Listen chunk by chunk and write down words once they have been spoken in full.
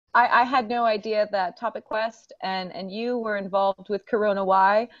I had no idea that Topic Quest and you were involved with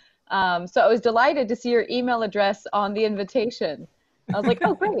CoronaWhy. So I was delighted to see your email address on the invitation. I was like,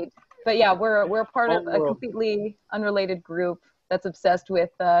 oh, great. But yeah, we're part of a completely unrelated group that's obsessed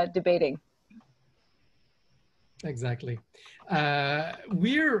with debating. Exactly.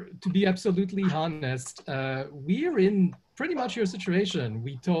 We're, to be absolutely honest, we're in pretty much your situation.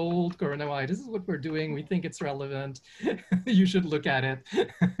 We told CoronaWhy, this is what we're doing. We think it's relevant. You should look at it.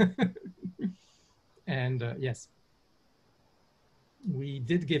 And yes, we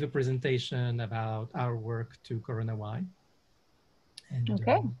did give a presentation about our work to CoronaWhy. And,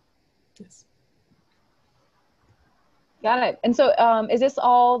 okay. Yes. Got it. And so is this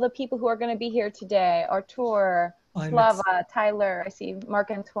all the people who are going to be here today? Artur, Slava, Tyler, I see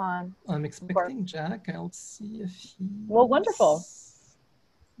Marc-Antoine. I'm expecting Jack. I'll see if he's well, wonderful.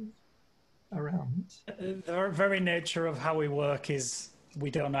 Around. The very nature of how we work is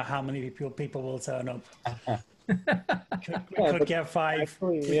we don't know how many people will turn up. we could get 5,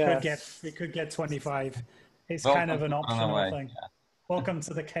 actually, we could get 25. It's kind of an optional thing. Yeah. Welcome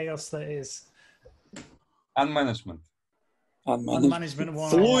to the chaos that is. And management. Management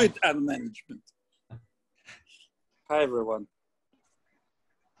fluid and management. Hi everyone.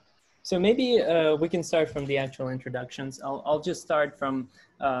 So maybe we can start from the actual introductions. I'll just start from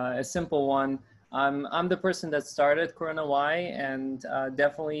a simple one. I'm the person that started CoronaWhy and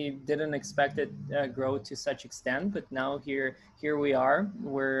definitely didn't expect it grow to such extent, but now here we are.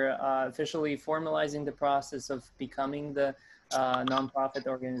 We're officially formalizing the process of becoming the nonprofit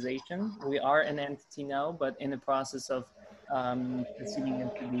organization. We are an entity now, but in the process of proceeding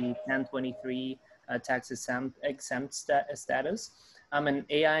into the 1023 tax exempt status. I'm an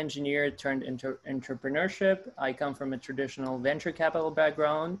AI engineer turned entrepreneurship. I come from a traditional venture capital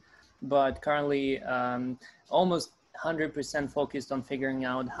background, but currently almost 100% focused on figuring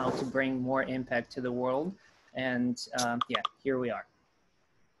out how to bring more impact to the world. And yeah, here we are.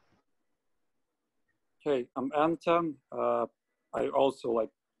 Okay, I'm Anton. I also like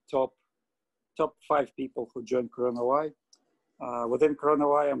top 5 people who joined CoronaWhy. Within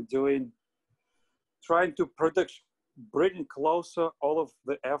CoronaWhy, I'm trying to bring closer all of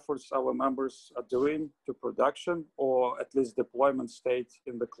the efforts our members are doing to production, or at least deployment state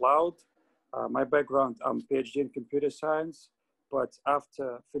in the cloud. My background, I'm PhD in computer science, but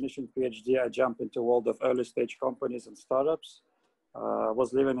after finishing PhD, I jumped into the world of early stage companies and startups.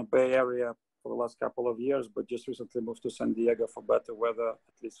 Was living in the Bay Area for the last couple of years, but just recently moved to San Diego for better weather,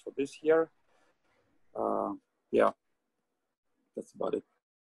 at least for this year. Yeah, that's about it.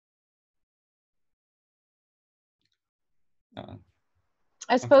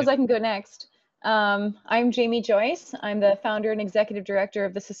 I suppose I can go next. I'm Jamie Joyce. I'm the founder and executive director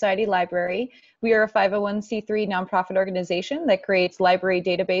of the Society Library. We are a 501c3 nonprofit organization that creates library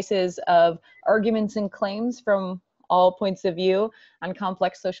databases of arguments and claims from all points of view on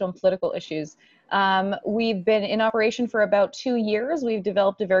complex social and political issues. We've been in operation for about 2 years. We've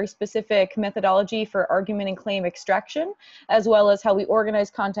developed a very specific methodology for argument and claim extraction, as well as how we organize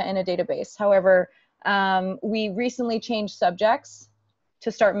content in a database. However, we recently changed subjects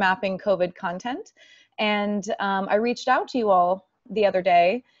to start mapping COVID content. And I reached out to you all the other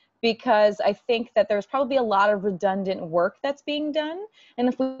day because I think that there's probably a lot of redundant work that's being done. And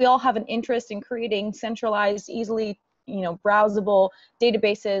if we all have an interest in creating centralized, easily browsable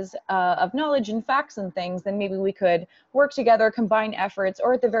databases of knowledge and facts and things, then maybe we could work together, combine efforts,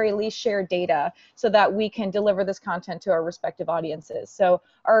 or at the very least share data so that we can deliver this content to our respective audiences. So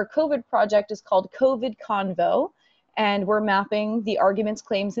our COVID project is called COVIDConvo, and we're mapping the arguments,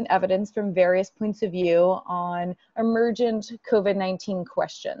 claims, and evidence from various points of view on emergent COVID-19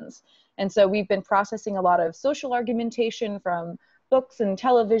 questions. And so we've been processing a lot of social argumentation from books and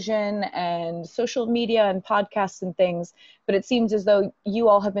television and social media and podcasts and things, but it seems as though you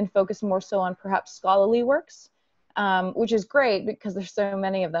all have been focused more so on perhaps scholarly works, which is great because there's so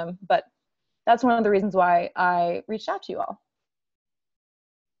many of them, but that's one of the reasons why I reached out to you all.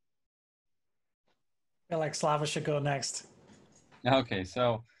 I feel like Slava should go next. Okay,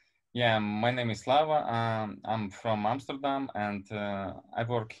 so yeah, my name is Slava. I'm from Amsterdam, and I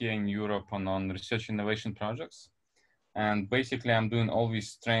work here in Europe on research innovation projects. And basically, I'm doing all this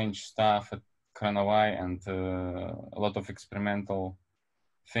strange stuff at CoronaWhy and a lot of experimental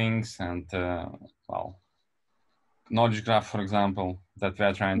things and, well, knowledge graph, for example, that we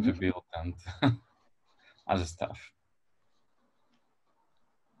are trying to build and other stuff.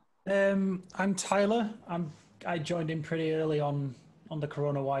 I'm Tyler. I joined in pretty early on the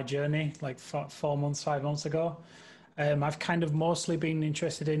CoronaWhy journey, like 5 months ago. I've kind of mostly been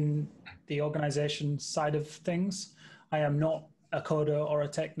interested in the organization side of things. I am not a coder or a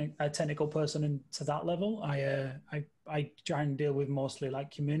technical person into that level. I try and deal with mostly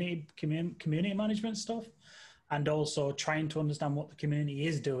like community management stuff, and also trying to understand what the community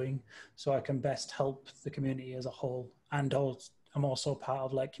is doing so I can best help the community as a whole. And also, I'm also part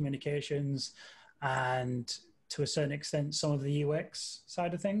of like communications and to a certain extent some of the UX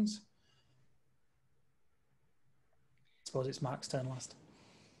side of things. I suppose it's Mark's turn last.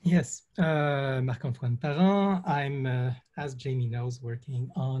 Yes, Marc-Antoine Parent. I'm, as Jamie knows, working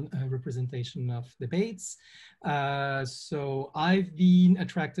on a representation of debates. So I've been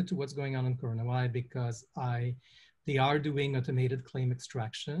attracted to what's going on in CoronaWhy because they are doing automated claim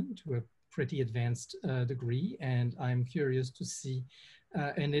extraction to a pretty advanced degree, and I'm curious to see.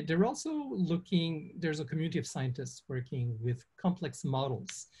 They're also looking, there's a community of scientists working with complex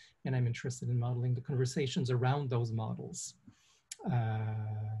models, and I'm interested in modeling the conversations around those models.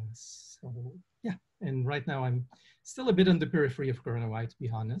 So yeah, and right now I'm still a bit on the periphery of CoronaWhy, to be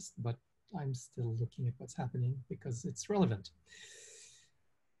honest, but I'm still looking at what's happening because it's relevant.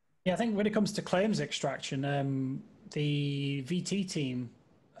 Yeah, I think when it comes to claims extraction, the VT team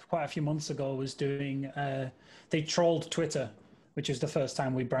quite a few months ago was doing, they trolled Twitter, which is the first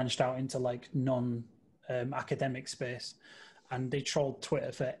time we branched out into like non-academic space. And they trolled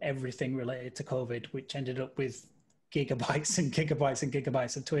Twitter for everything related to COVID, which ended up with gigabytes and gigabytes and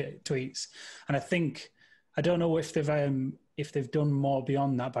gigabytes of tweets. And I don't know if they've done more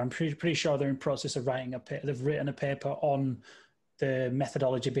beyond that, but I'm pretty sure they're in process of writing they've written a paper on the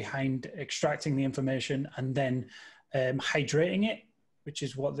methodology behind extracting the information and then hydrating it, which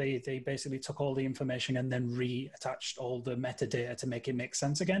is what they basically took all the information and then reattached all the metadata to make it make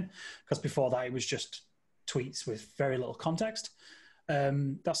sense again. Because before that, it was just tweets with very little context.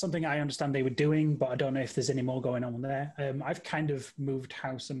 That's something I understand they were doing, but I don't know if there's any more going on there. I've kind of moved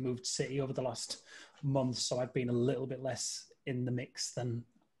house and moved city over the last month, so I've been a little bit less in the mix than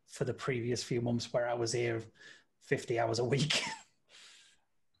for the previous few months where I was here 50 hours a week.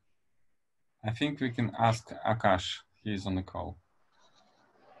 I think we can ask Aakash. He's on the call.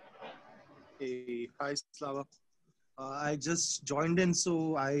 Hey, hi, Slava. I just joined in,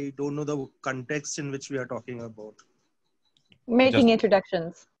 so I don't know the context in which we are talking about. Making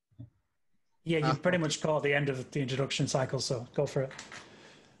introductions. Yeah, you've pretty much caught the end of the introduction cycle, so go for it.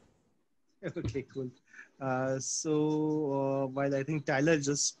 Okay, cool. While I think Tyler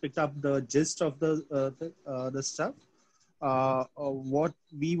just picked up the gist of the stuff, what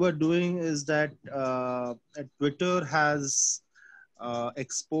we were doing is that Twitter has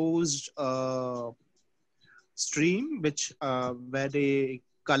exposed a stream which where they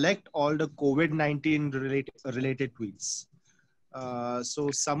collect all the COVID-19 related tweets.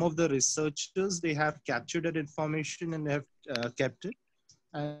 So some of the researchers, they have captured that information and they have kept it,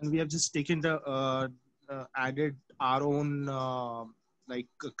 and we have just taken the added our own like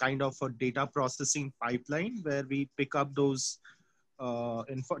a kind of a data processing pipeline where we pick up those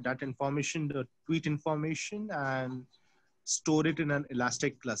that information, the tweet information, and store it in an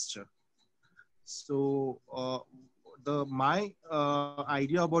Elastic cluster. So my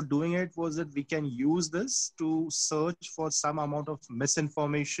idea about doing it was that we can use this to search for some amount of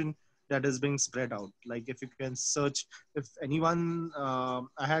misinformation that is being spread out. Like if you can search, if anyone,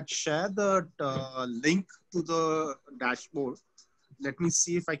 I had shared the link to the dashboard. Let me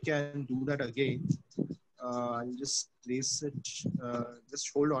see if I can do that again. I'll just place it,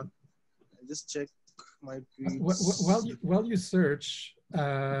 just hold on. I'll just check my tweets. While you search,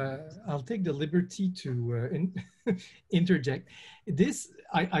 I'll take the liberty to interject.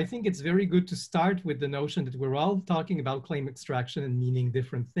 I think it's very good to start with the notion that we're all talking about claim extraction and meaning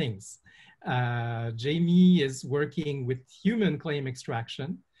different things. Jamie is working with human claim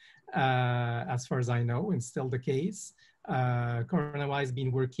extraction, as far as I know, and still the case. CoronaWhy has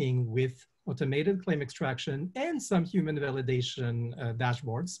been working with automated claim extraction and some human validation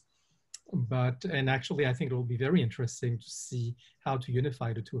dashboards. And actually, I think it will be very interesting to see how to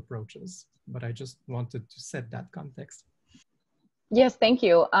unify the two approaches. But I just wanted to set that context. Yes, thank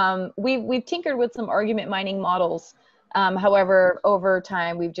you. We've tinkered with some argument mining models. However, over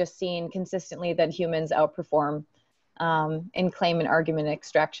time, we've just seen consistently that humans outperform in claim and argument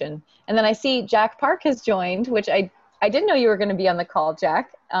extraction. And then I see Jack Park has joined, which I didn't know you were going to be on the call,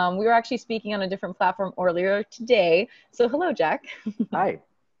 Jack. We were actually speaking on a different platform earlier today. So hello, Jack. Hi.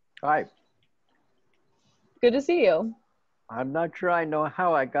 Hi. Good to see you. I'm not sure I know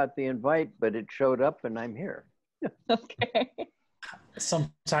how I got the invite, but it showed up and I'm here. Okay.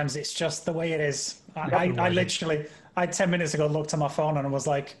 Sometimes it's just the way it is. I literally, 10 minutes ago looked at my phone and I was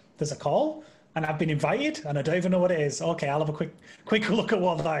like, there's a call? and I've been invited, and I don't even know what it is. Okay, I'll have a quick look at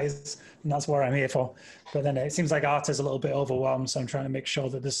what that is, and that's what I'm here for. But then it seems like Arta's a little bit overwhelmed, so I'm trying to make sure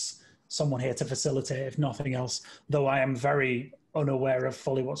that there's someone here to facilitate, if nothing else, though I am very unaware of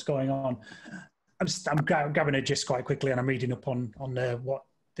fully what's going on. I'm grabbing a gist quite quickly, and I'm reading up on what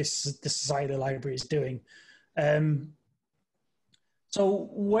the Society Library is doing. So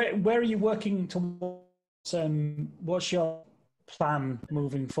where are you working towards? What's your plan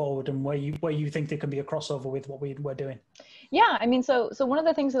moving forward, and where you think there can be a crossover with what we're doing? Yeah, I mean, so one of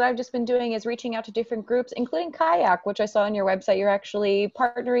the things that I've just been doing is reaching out to different groups, including Kayak, which I saw on your website you're actually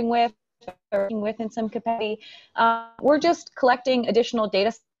partnering with, or working with in some capacity. We're just collecting additional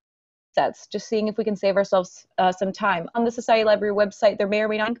data sets, just seeing if we can save ourselves some time. On the Society Library website, there may or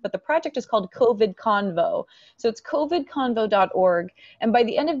may not, but the project is called COVIDConvo. So it's covidconvo.org. And by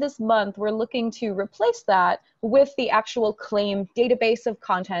the end of this month, we're looking to replace that with the actual claim database of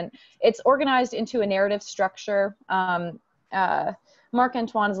content. It's organized into a narrative structure.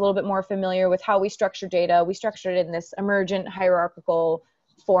 Marc-Antoine is a little bit more familiar with how we structure data. We structured it in this emergent hierarchical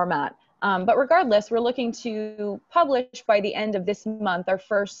format. But regardless, we're looking to publish by the end of this month our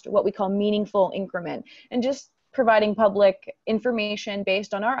first what we call meaningful increment, and just providing public information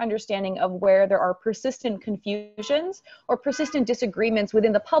based on our understanding of where there are persistent confusions or persistent disagreements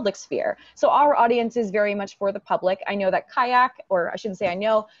within the public sphere. So our audience is very much for the public. I know that Kayak, or I shouldn't say I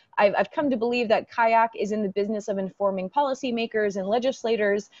know, I've come to believe that Kayak is in the business of informing policymakers and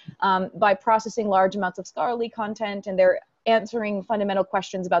legislators by processing large amounts of scholarly content, and they're answering fundamental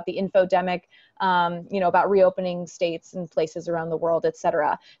questions about the infodemic, about reopening states and places around the world, et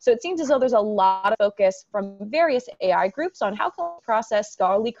cetera. So it seems as though there's a lot of focus from various AI groups on how can we process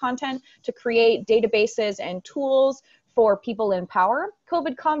scholarly content to create databases and tools for people in power.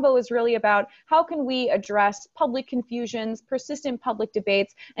 COVIDConvo is really about how can we address public confusions, persistent public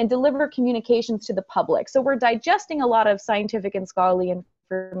debates, and deliver communications to the public. So we're digesting a lot of scientific and scholarly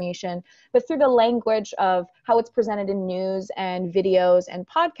information, but through the language of how it's presented in news and videos and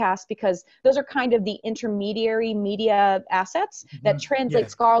podcasts, because those are kind of the intermediary media assets that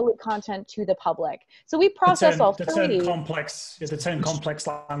translate scholarly content to the public. So we process all three. The turn complex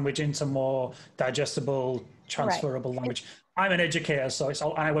language into more digestible, transferable language. I'm an educator, so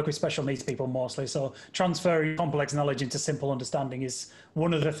I work with special needs people mostly. So transferring complex knowledge into simple understanding is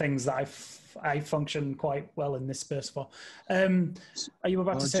one of the things that I function quite well in this space for. Are you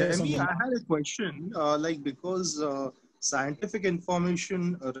about to say something? I had a question, because scientific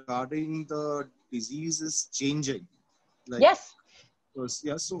information regarding the disease is changing. Yes.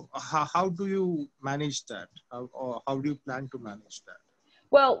 So how do you manage that? How do you plan to manage that?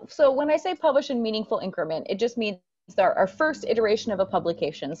 Well, so when I say publish in meaningful increment, it just means our first iteration of a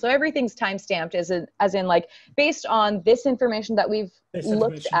publication. So everything's time-stamped as in like based on this information that we've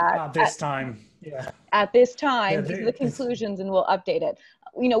looked at this time. At this time, these are the conclusions, and we'll update it.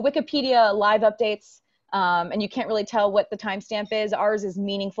 Wikipedia live updates, and you can't really tell what the timestamp is. Ours is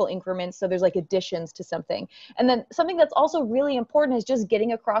meaningful increments, so there's like additions to something. And then something that's also really important is just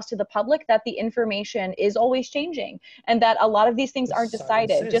getting across to the public that the information is always changing, and that a lot of these things aren't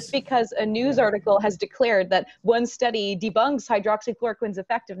decided. Just because a news article has declared that one study debunks hydroxychloroquine's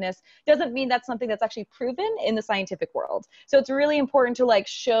effectiveness doesn't mean that's something that's actually proven in the scientific world. So it's really important to like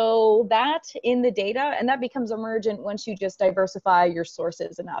show that in the data, and that becomes emergent once you just diversify your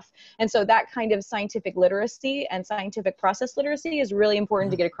sources enough. And so that kind of scientific literacy and scientific process literacy is really important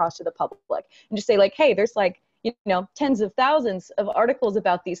to get across to the public, and just say like, hey, there's like, tens of thousands of articles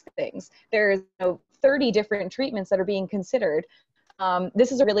about these things. There's 30 different treatments that are being considered.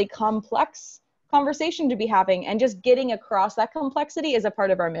 This is a really complex conversation to be having, and just getting across that complexity is a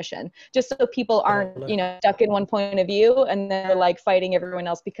part of our mission, just so people aren't, stuck in one point of view and they're like fighting everyone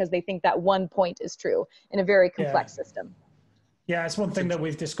else because they think that one point is true in a very complex system. Yeah, it's one thing that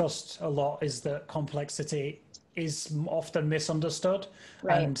we've discussed a lot, is that complexity is often misunderstood,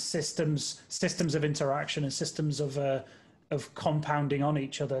 and systems of interaction and systems of compounding on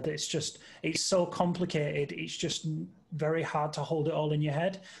each other. It's so complicated. It's just very hard to hold it all in your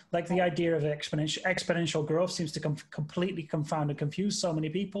head. Like the idea of exponential growth seems to completely confound and confuse so many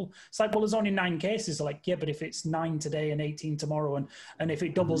people. It's like, well, there's only 9 cases. They're like, yeah, but if it's 9 today and 18 tomorrow, and if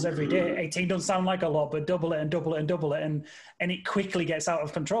it doubles every day, 18 doesn't sound like a lot, but double it and double it and double it, and it quickly gets out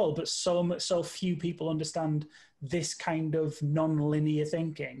of control. But so few people understand this kind of non-linear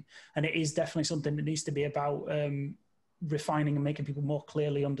thinking, and it is definitely something that needs to be about refining and making people more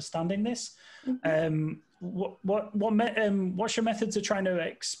clearly understanding this. What's your methods of trying to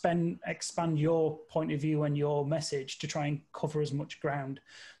expand your point of view and your message to try and cover as much ground?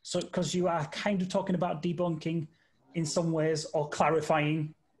 So, because you are kind of talking about debunking in some ways, or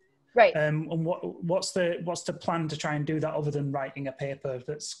clarifying, Right. And what's the plan to try and do that other than writing a paper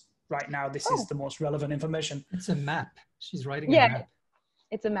that's right now this is the most relevant information? It's a map. She's writing a map.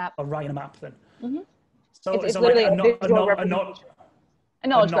 It's a map. Or writing a map then. Mm-hmm. So it's like literally a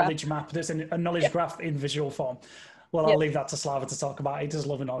knowledge map. There's a knowledge graph in visual form. Well, I'll leave that to Slava to talk about. He does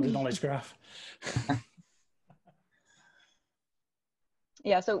love a knowledge graph.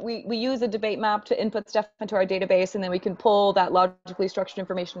 Yeah, so we use a debate map to input stuff into our database, and then we can pull that logically structured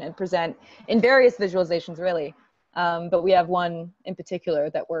information and present in various visualizations, really. But we have one in particular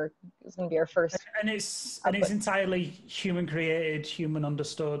that is going to be our first. And it's entirely human created, human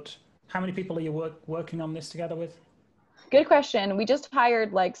understood. How many people are you working on this together with? Good question. We just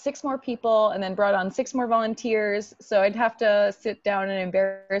hired like 6 more people and then brought on 6 more volunteers. So I'd have to sit down and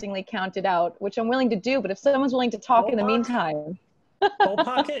embarrassingly count it out, which I'm willing to do. But if someone's willing to talk in the meantime.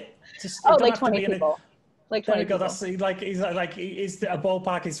 Ballpark it? Like 20 people. Like 20 people. That's like a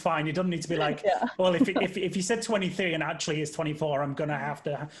ballpark is fine. You don't need to be like, well, if you said 23 and actually it's 24, I'm gonna have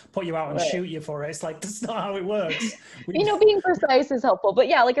to put you out and shoot you for it. It's like, that's not how it works. Being precise is helpful, but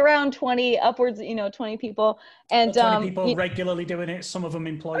yeah, like around 20 upwards, 20 people, and 20 people regularly doing it. Some of them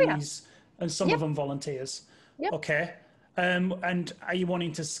employees, and some of them volunteers. Yep. Okay. And are you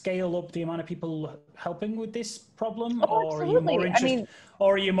wanting to scale up the amount of people helping with this problem, or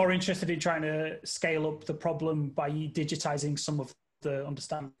are you more interested in trying to scale up the problem by digitizing some of the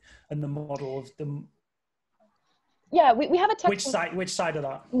understanding and the model of them? Yeah, we have a tech. Which side of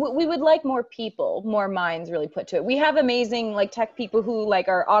that? We would like more people, more minds really put to it. We have amazing tech people who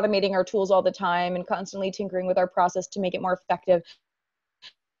are automating our tools all the time and constantly tinkering with our process to make it more effective.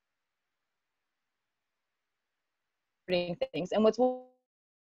 Things. And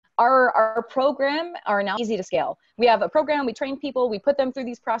our program are now easy to scale. We have a program, we train people, we put them through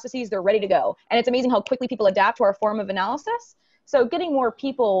these processes, they're ready to go. And it's amazing how quickly people adapt to our form of analysis. So getting more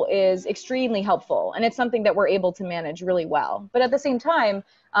people is extremely helpful, and it's something that we're able to manage really well. But at the same time,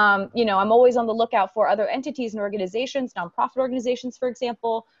 I'm always on the lookout for other entities and organizations, nonprofit organizations, for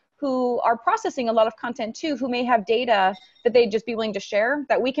example, who are processing a lot of content too, who may have data that they'd just be willing to share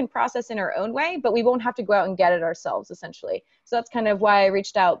that we can process in our own way, but we won't have to go out and get it ourselves, essentially. So that's kind of why I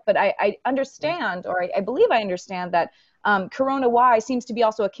reached out. But I understand, or I believe I understand that CoronaWhy seems to be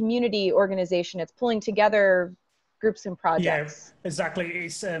also a community organization. It's pulling together groups and projects. Yeah, exactly.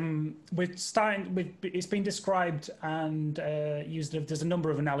 It's it's been described and used. There's a number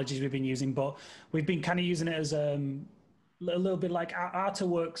of analogies we've been using, but we've been kind of using it as a little bit like Arta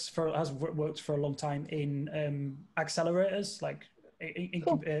has worked for a long time in accelerators, like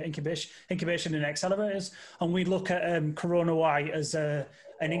incubation and accelerators, and we look at CoronaWhy as an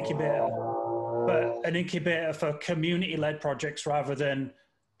incubator, but an incubator for community-led projects rather than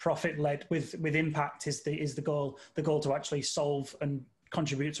profit-led. With impact is the goal to actually solve and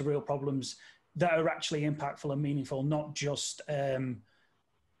contribute to real problems that are actually impactful and meaningful, not just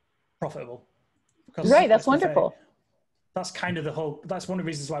profitable. Right, that's wonderful. That's kind of that's one of the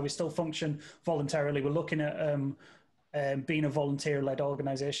reasons why we still function voluntarily. We're looking at being a volunteer-led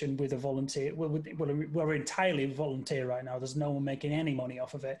organization with a volunteer. We're entirely volunteer right now. There's no one making any money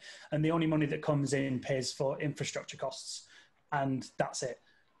off of it. And the only money that comes in pays for infrastructure costs. And that's it.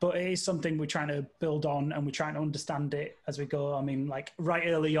 But it is something we're trying to build on, and we're trying to understand it as we go. I mean, like right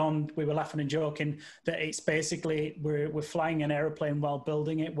early on, we were laughing and joking that it's basically we're flying an airplane while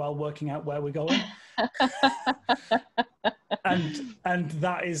building it, while working out where we're going. and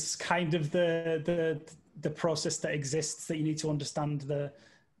that is kind of the process that exists, that you need to understand the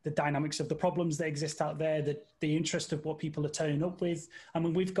dynamics of the problems that exist out there, the interest of what people are turning up with. I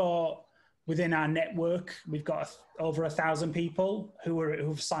mean, we've got within our network, we've got over 1,000 people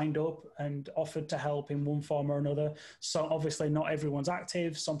who've signed up and offered to help in one form or another. So obviously not everyone's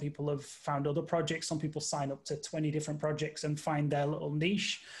active. Some people have found other projects. Some people sign up to 20 different projects and find their little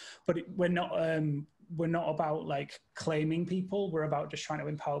niche. But we're not about like claiming people. We're about just trying to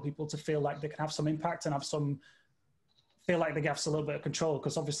empower people to feel like they can have some impact and feel like they have a little bit of control.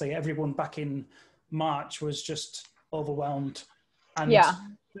 Because obviously everyone back in March was just overwhelmed.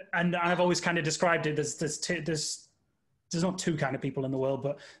 And I've always kind of described it as there's not two kind of people in the world,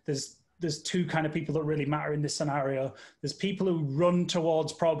 but there's two kind of people that really matter in this scenario. There's people who run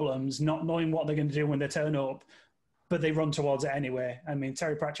towards problems, not knowing what they're going to do when they turn up, but they run towards it anyway. I mean,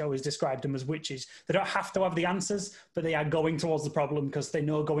 Terry Pratchett always described them as witches. They don't have to have the answers, but they are going towards the problem because they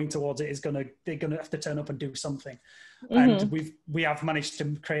know going towards it they're gonna have to turn up and do something. Mm-hmm. And we have managed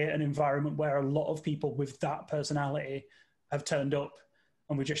to create an environment where a lot of people with that personality have turned up.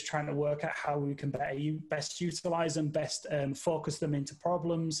 And we're just trying to work out how we can best utilize them, best focus them into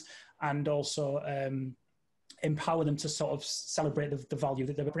problems, and also empower them to sort of celebrate the value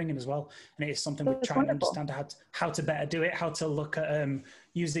that they're bringing as well. And it is something we're That's trying wonderful. to understand how to better do it, how to look at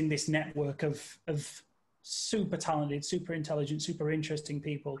using this network of super talented, super intelligent, super interesting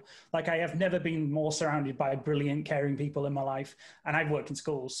people. Like, I have never been more surrounded by brilliant, caring people in my life. And I've worked in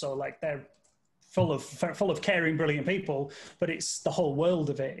schools, so like they're full of caring, brilliant people, but it's the whole world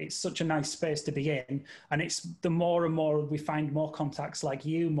of it. It's such a nice space to be in. And it's the more and more we find more contacts like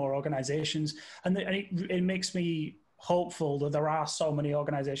you, more organizations. And it makes me hopeful that there are so many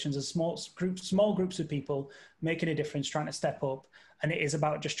organizations and small groups of people making a difference, trying to step up. And it is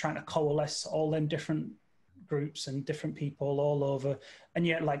about just trying to coalesce all them different groups and different people all over. And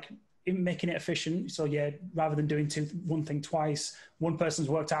yet, like, making it efficient. So yeah, rather than doing one thing twice, one person's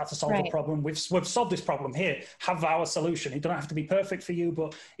worked out to solve a problem. We've solved this problem here. Have our solution. It don't have to be perfect for you,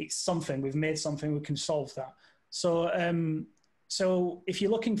 but it's something. We've made something. We can solve that. So so if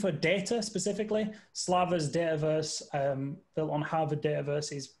you're looking for data specifically, Slava's Dataverse, built on Harvard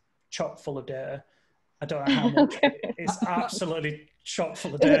Dataverse, is chock full of data. I don't know how much. It's absolutely chock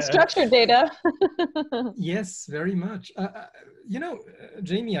full of data. Is it structured data? Yes, very much. You know,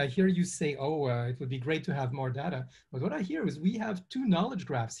 Jamie, I hear you say, oh, it would be great to have more data. But what I hear is we have two knowledge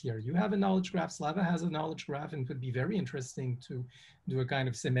graphs here. You have a knowledge graph, Slava has a knowledge graph, and it would be very interesting to do a kind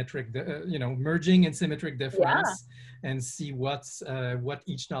of symmetric, you know, merging and symmetric difference and see what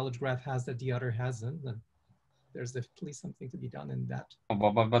each knowledge graph has that the other hasn't. And there's definitely something to be done in that.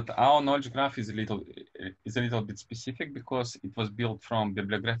 But our knowledge graph is a little bit specific because it was built from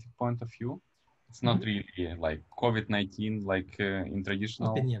bibliographic point of view. It's not really like COVID-19, like in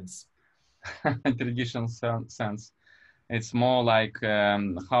traditional opinions, traditional sense. It's more like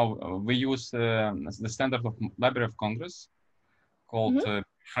how we use the standard of Library of Congress called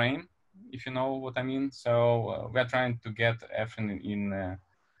Frame, if you know what I mean. So we're trying to get everything in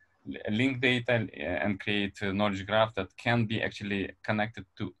link data and create a knowledge graph that can be actually connected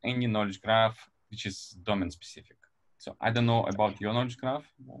to any knowledge graph, which is domain specific. So I don't know about your knowledge graph,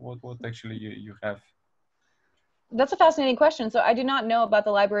 what actually you have. That's a fascinating question. So I do not know about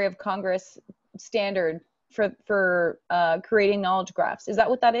the Library of Congress standard for creating knowledge graphs. Is that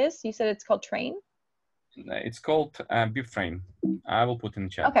what that is? You said it's called Train? It's called BibFrame. I will put in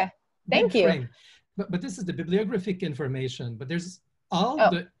chat. Okay, thank you. But this is the bibliographic information, but there's all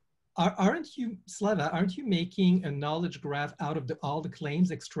the, aren't you, Slava, aren't you making a knowledge graph out of all the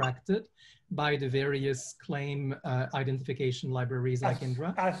claims extracted by the various claim identification libraries like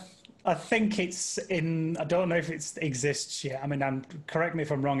Indra? I think it's in, I don't know if it exists yet. I mean, correct me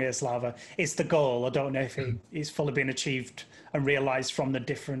if I'm wrong here, Slava. It's the goal. I don't know if it's fully been achieved and realized from the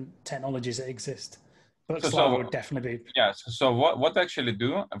different technologies that exist. But Slava would definitely be. Yeah, so what actually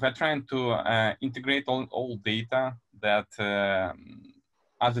do, we're trying to integrate all data that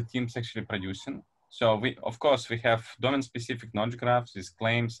other teams actually producing. So we, of course, we have domain-specific knowledge graphs with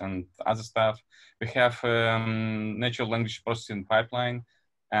claims and other stuff. We have natural language processing pipeline,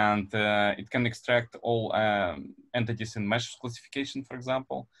 and it can extract all entities in mesh classification, for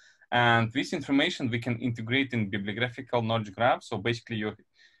example. And this information we can integrate in bibliographical knowledge graph. So basically,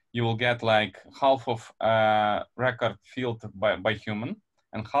 you will get like half of record filled by human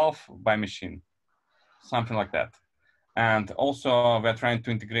and half by machine, something like that. And also, we're trying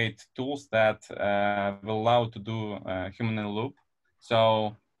to integrate tools that will allow to do human in the loop.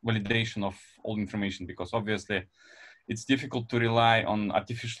 So validation of all information, because obviously it's difficult to rely on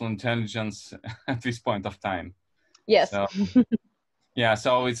artificial intelligence at this point of time. Yes. So, yeah,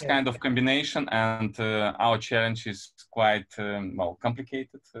 so it's kind of combination, and our challenge is quite, well,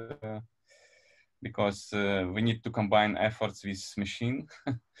 complicated because we need to combine efforts with machine.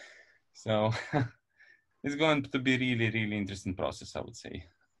 So it's going to be really, really interesting process, I would say.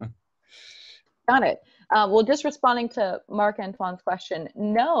 Got it. Well, just responding to Marc-Antoine's question,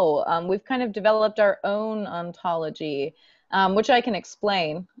 no, we've kind of developed our own ontology, which I can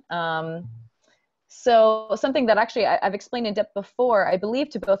explain. So something that actually I've explained in depth before, I believe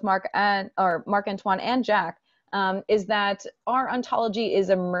to both Marc-Antoine and Jack, is that our ontology is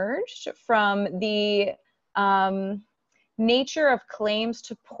emerged from the nature of claims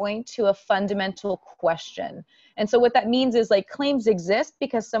to point to a fundamental question. And so what that means is, like, claims exist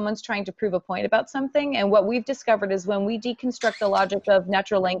because someone's trying to prove a point about something. And what we've discovered is when we deconstruct the logic of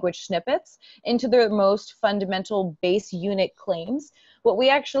natural language snippets into their most fundamental base unit claims, what we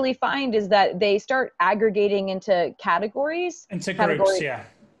actually find is that they start aggregating into categories. Into groups, yeah.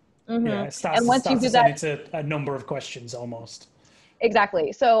 Mm-hmm. Yeah, it starts, and once you do that, into a number of questions almost.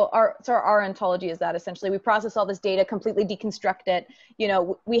 Exactly. So our ontology is that essentially we process all this data, completely deconstruct it. You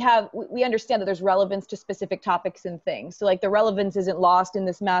know, we understand that there's relevance to specific topics and things. So like the relevance isn't lost in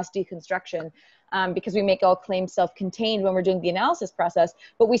this mass deconstruction. because we make all claims self-contained when we're doing the analysis process,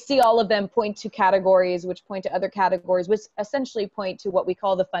 but we see all of them point to categories, which point to other categories, which essentially point to what we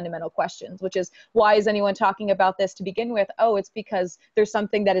call the fundamental questions, which is, why is anyone talking about this to begin with? Oh, it's because there's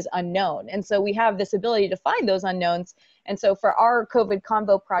something that is unknown. And so we have this ability to find those unknowns. And so for our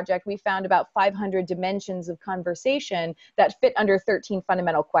COVIDConvo project, we found about 500 dimensions of conversation that fit under 13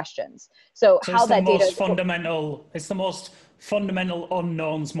 fundamental questions. So how that data is fundamental, it's the most fundamental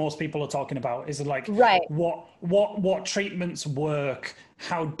unknowns most people are talking about. Is it like, right, what treatments work?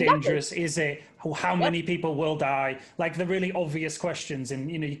 How dangerous is it? How many people will die? Like the really obvious questions.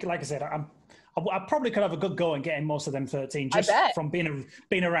 And, you know, like I said, I probably could have a good go at getting most of them 13 just from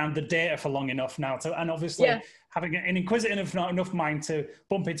being around the data for long enough now to, and obviously having an inquisitive enough mind to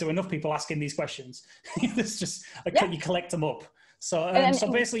bump into enough people asking these questions. It's just, you collect them up. So,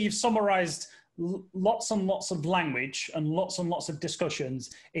 so basically you've summarized lots and lots of language and lots of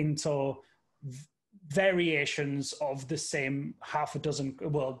discussions into variations of the same half a dozen,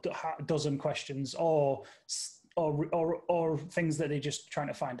 well, a dozen questions or things that they're just trying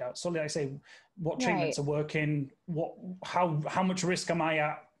to find out. So like I say, what treatments are working, how much risk am I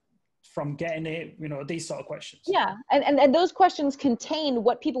at from getting it, you know, these sort of questions. Yeah, and those questions contain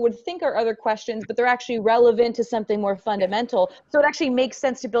what people would think are other questions, but they're actually relevant to something more fundamental. So it actually makes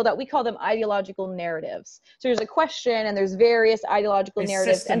sense to build out, we call them ideological narratives. So there's a question and there's various ideological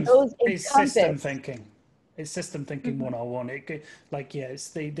narratives, and those encompass system thinking. It's system thinking 101. It's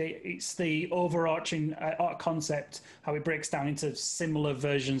the overarching concept, how it breaks down into similar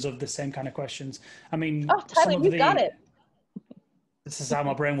versions of the same kind of questions. I mean, Tyler, you got it. This is how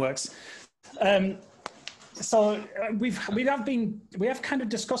my brain works. So we have kind of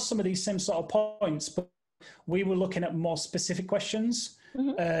discussed some of these same sort of points, but we were looking at more specific questions.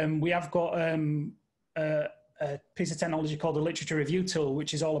 We have got a piece of technology called the literature review tool,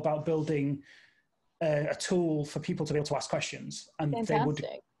 which is all about building a tool for people to be able to ask questions, and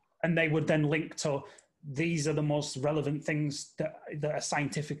they would then link to, these are the most relevant things that are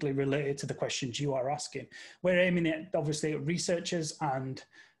scientifically related to the questions you are asking. We're aiming at, obviously, at researchers and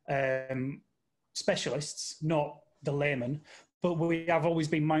specialists, not the layman, but we have always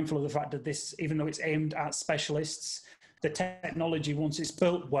been mindful of the fact that this, even though it's aimed at specialists, the technology, once it's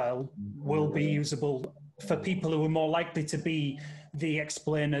built well, will be usable for people who are more likely to be the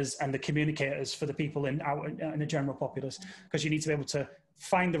explainers and the communicators for the people in the general populace, because you need to be able to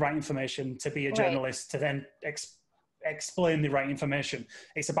find the right information to be a journalist, to then explain the right information.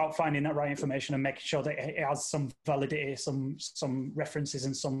 It's about finding that right information and making sure that it has some validity, some references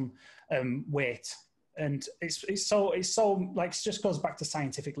and some weight. And it's so like, it just goes back to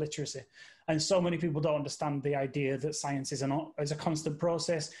scientific literacy. And so many people don't understand the idea that science is a constant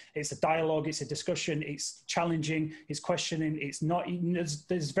process. It's a dialogue, it's a discussion, it's challenging, it's questioning. It's not,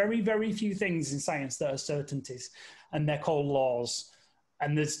 there's very, very few things in science that are certainties, and they're called laws.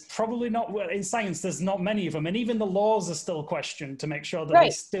 And there's probably not, in science, there's not many of them. And even the laws are still questioned to make sure that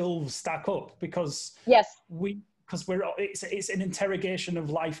they still stack up, because it's an interrogation of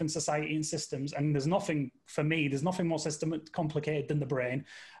life and society and systems. And there's nothing, for me, there's nothing more complicated than the brain.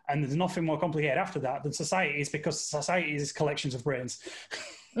 And there's nothing more complicated after that than society is, because society is collections of brains.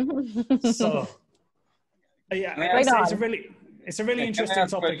 So, yeah, it's a really interesting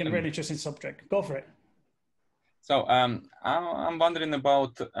topic and a really interesting subject. Go for it. So I'm wondering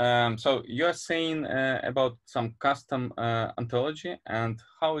about, so you're saying about some custom ontology and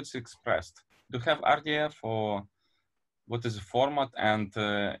how it's expressed. Do you have RDF, or what is the format? And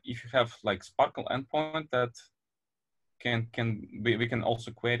if you have like Sparkle endpoint that we can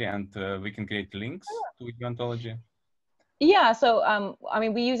also query, and we can create links to your ontology? Yeah, so I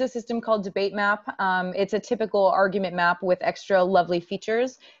mean, we use a system called Debate Map. It's a typical argument map with extra lovely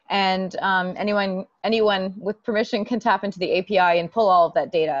features, and anyone with permission can tap into the API and pull all of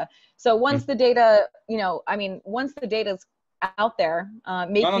that data. So once the data, once the data's out there,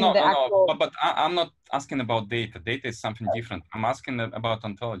 but I'm not asking about data. Data is something different. I'm asking about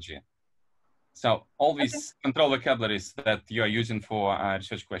ontology. So all these control vocabularies that you are using for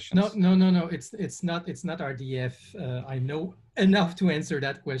research questions. No. It's not RDF. I know enough to answer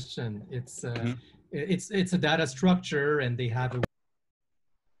that question. It's a data structure, and they have a.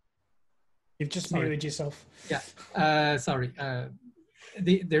 You've just muted yourself. Yeah. Sorry.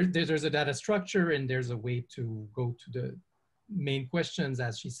 There's a data structure, and there's a way to go to the main questions,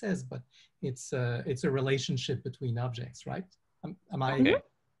 as she says. But it's a relationship between objects, right? Am I? Okay.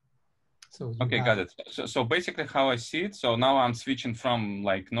 So got it. So basically how I see it, so now I'm switching from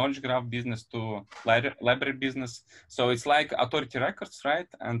like knowledge graph business to library business. So it's like authority records, right?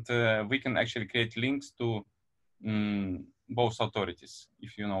 And we can actually create links to both authorities,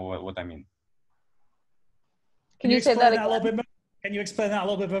 if you know what I mean. Can you say that again? A little bit more? Can you explain that a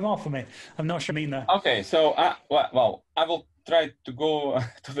little bit more for me? I'm not sure I mean that. Okay, so well, I will try to go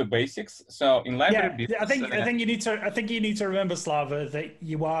to the basics. So in library, I think you need to remember, Slava, that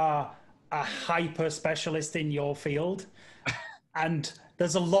you are a hyper specialist in your field, and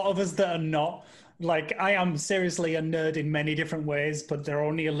there's a lot of us that are not. Like, I am seriously a nerd in many different ways, but they're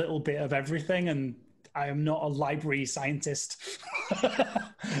only a little bit of everything, and I am not a library scientist.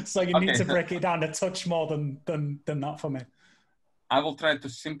 So you need to break it down a touch more than that for me. I will try to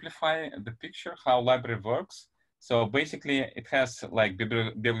simplify the picture how library works. So basically, it has like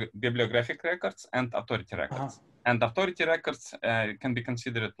bibliographic records and authority records. And authority records can be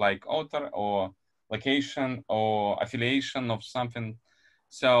considered like author or location or affiliation of something.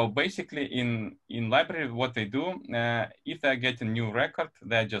 So basically, in library, what they do, if they get a new record,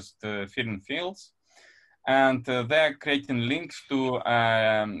 they just fill in fields, and they're creating links to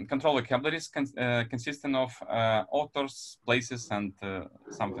control vocabularies consisting of authors, places, and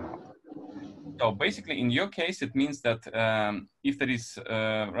something else. So basically, in your case, it means that if there is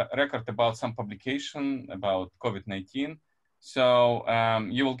a record about some publication about COVID-19, so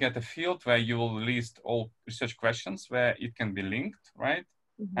you will get a field where you will list all research questions where it can be linked, right?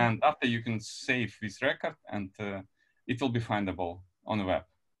 Mm-hmm. And after you can save this record and it will be findable on the web,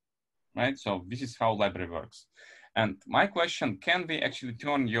 right? So this is how library works. And my question, can we actually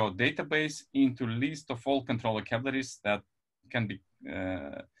turn your database into a list of all control vocabularies that can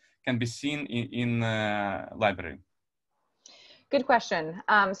be seen in library? Good question.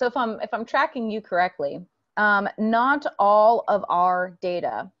 So if I'm tracking you correctly, not all of our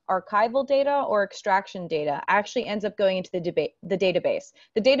data, archival data or extraction data, actually ends up going into the database.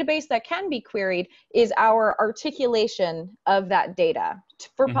 The database that can be queried is our articulation of that data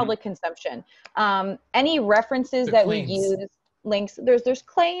for public consumption. Any references that we use, links, there's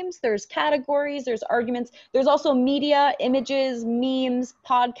claims, there's categories, there's arguments, there's also media, images, memes,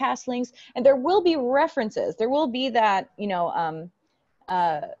 podcast links, and there will be references. There will be that,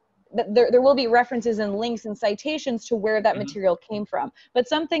 there will be references and links and citations to where that material came from. But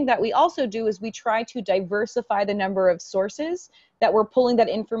something that we also do is we try to diversify the number of sources that we're pulling that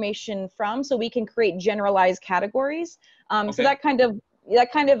information from, so we can create generalized categories. So that kind of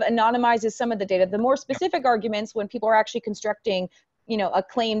anonymizes some of the data. The more specific arguments, when people are actually constructing, a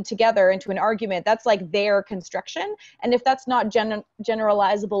claim together into an argument, that's like their construction. And if that's not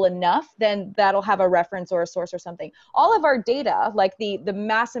generalizable enough, then that'll have a reference or a source or something. All of our data, like the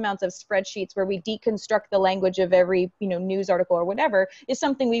mass amounts of spreadsheets where we deconstruct the language of every news article or whatever, is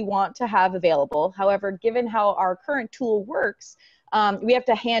something we want to have available. However, given how our current tool works, we have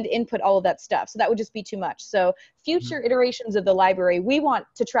to hand input all of that stuff. So that would just be too much. So future iterations of the library, we want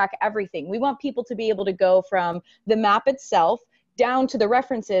to track everything. We want people to be able to go from the map itself down to the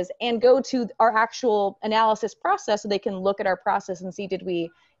references and go to our actual analysis process, so they can look at our process and see, did we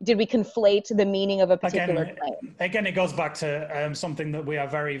conflate the meaning of a particular claim? Again, it goes back to something that we are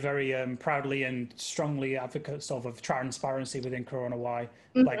very, very proudly and strongly advocates of transparency within CoronaWhy,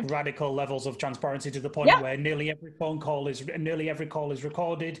 like radical levels of transparency, to the point where nearly every call is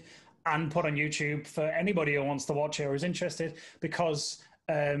recorded and put on YouTube for anybody who wants to watch it or is interested, because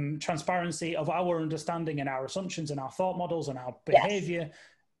transparency of our understanding and our assumptions and our thought models and our behavior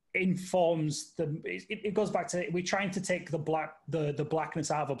informs it goes back to, we're trying to take the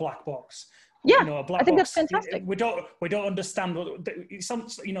blackness out of a black box. A black I think box, that's fantastic. We don't understand some,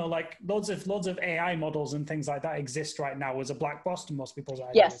 like loads of AI models and things like that exist right now as a black box to most people's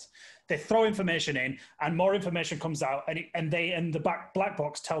ideas. They throw information in and more information comes out, and the black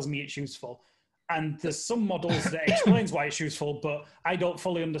box tells me it's useful. And there's some models that explains why it's useful, but I don't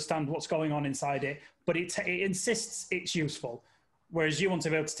fully understand what's going on inside it, but it insists it's useful. Whereas you want to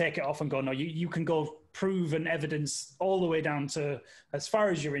be able to take it off and go, no, you can go prove and evidence all the way down to as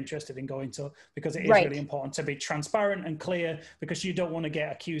far as you're interested in going to, because it is really important to be transparent and clear, because you don't want to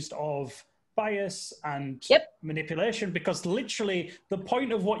get accused of bias and manipulation, because literally the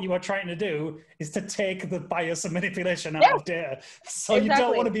point of what you are trying to do is to take the bias and manipulation out of data. So you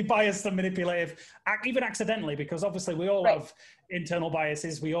don't want to be biased and manipulative, even accidentally, because obviously we all have internal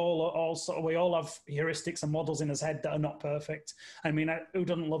biases. We all have heuristics and models in his head that are not perfect. I mean, who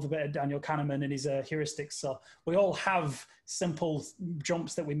doesn't love a bit of Daniel Kahneman and his heuristics? So we all have simple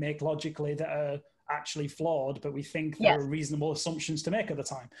jumps that we make logically that are actually flawed, but we think there are reasonable assumptions to make at the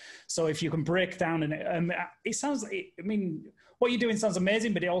time. So if you can break down, and it sounds, I mean, what you're doing sounds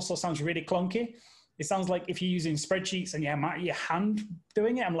amazing, but it also sounds really clunky. It sounds like if you're using spreadsheets and your hand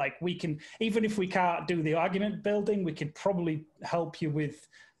doing it, I'm like, we can, even if we can't do the argument building, we could probably help you with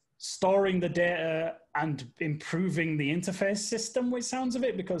storing the data and improving the interface system, which sounds of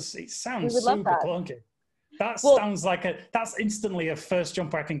it, because it sounds super clunky. sounds like that's instantly a first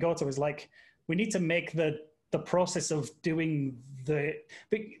jump I can go to, is like, we need to make the process of doing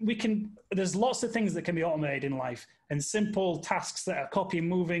there's lots of things that can be automated in life, and simple tasks that are copy and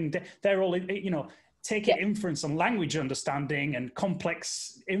moving, they're all, taking inference and language understanding and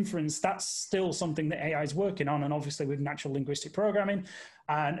complex inference, that's still something that AI is working on. And obviously with natural linguistic programming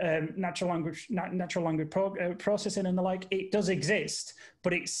and natural language processing and the like, it does exist,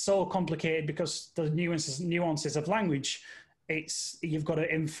 but it's so complicated because the nuances of language. You've got to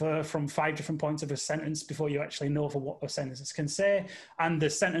infer from 5 different points of a sentence before you actually know for what a sentence can say. And the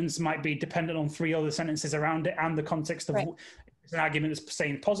sentence might be dependent on 3 other sentences around it and the context of an argument that's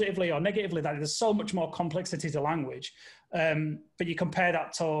saying positively or negatively. That there's so much more complexity to language. But you compare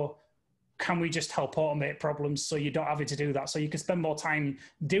that to, can we just help automate problems so you don't have to do that? So you can spend more time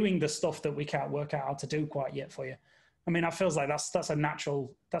doing the stuff that we can't work out how to do quite yet for you. I mean, that feels like that's a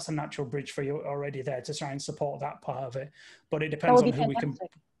natural bridge for you already there to try and support that part of it. But it depends on who we can.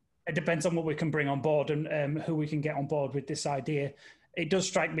 It depends on what we can bring on board and who we can get on board with this idea. It does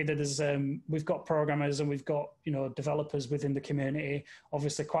strike me that there's we've got programmers and we've got developers within the community.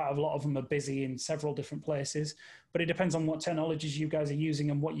 Obviously, quite a lot of them are busy in several different places. But it depends on what technologies you guys are using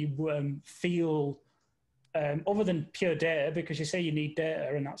and what you feel. Other than pure data, because you say you need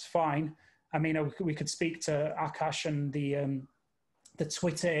data, and that's fine. I mean, we could speak to Aakash and the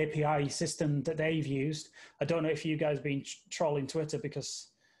Twitter API system that they've used. I don't know if you guys have been trolling Twitter, because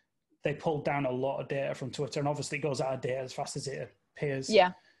they pulled down a lot of data from Twitter, and obviously it goes out of data as fast as it appears.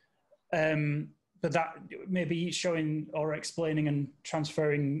 Yeah. But that maybe showing or explaining and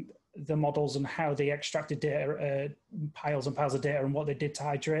transferring the models and how they extracted data, piles and piles of data, and what they did to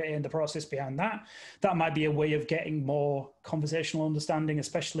hydrate it and the process behind that. That might be a way of getting more conversational understanding,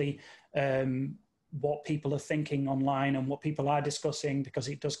 especially what people are thinking online and what people are discussing, because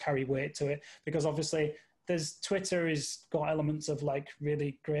it does carry weight to it. Because obviously Twitter has got elements of like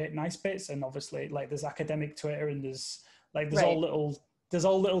really great, nice bits, and obviously like there's academic Twitter, and there's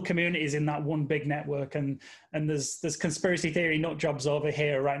all little communities in that one big network, and there's conspiracy theory nut jobs over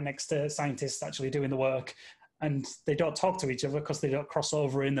here right next to scientists actually doing the work, and they don't talk to each other because they don't cross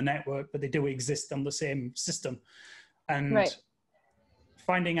over in the network, but they do exist on the same system. And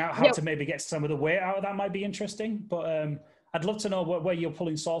finding out how to maybe get some of the weight out of that might be interesting. But I'd love to know where you're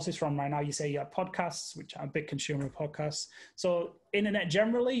pulling sources from right now. You say you have podcasts, which I'm a big consumer of podcasts. So internet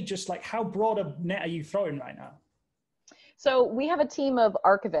generally, just like how broad a net are you throwing right now? So we have a team of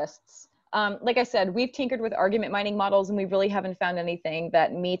archivists. Like I said, we've tinkered with argument mining models, and we really haven't found anything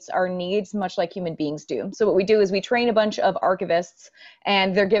that meets our needs, much like human beings do. So what we do is we train a bunch of archivists,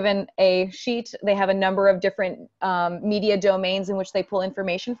 and they're given a sheet. They have a number of different media domains in which they pull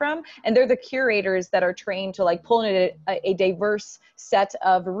information from, and they're the curators that are trained to like pull in a diverse set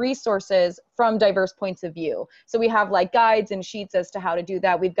of resources from diverse points of view. So we have like guides and sheets as to how to do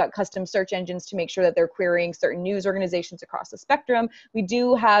that. We've got custom search engines to make sure that they're querying certain news organizations across the spectrum. We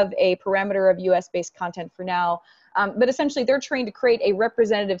do have a parameter of US-based content for now, but essentially they're trained to create a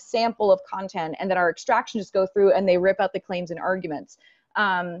representative sample of content, and then our extractionists go through and they rip out the claims and arguments.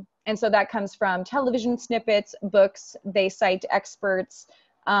 And so that comes from television snippets, books, they cite experts,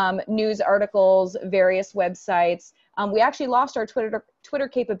 news articles, various websites. We actually lost our Twitter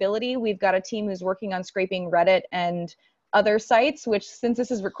capability. We've got a team who's working on scraping Reddit and other sites, which since this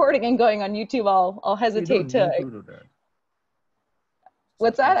is recording and going on YouTube, I'll hesitate to do that.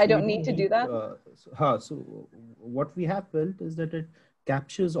 What's that? I don't need to do that? So what we have built is that it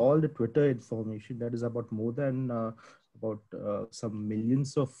captures all the Twitter information that is about more than some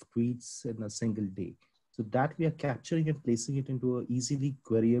millions of tweets in a single day. So that we are capturing and placing it into an easily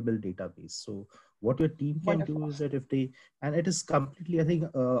queryable database. So what your team can do is that and it is completely, I think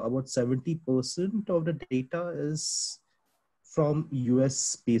about 70% of the data is from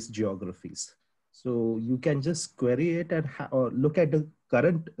US-based geographies. So you can just query it and or look at the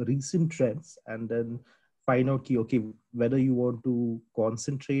current recent trends and then find out, okay, whether you want to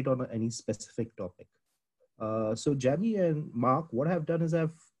concentrate on any specific topic. So Jamie and Mark, what I've done is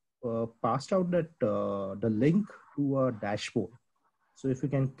I've passed out that the link to a dashboard. So if you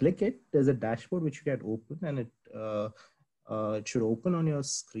can click it, there's a dashboard which you can open, and it should open on your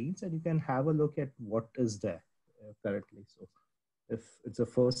screens, and you can have a look at what is there currently. So if it's a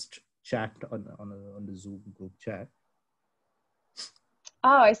first chat on the Zoom group chat.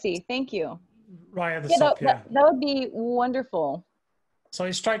 Oh, I see. Thank you. Right at the top, that would be wonderful. So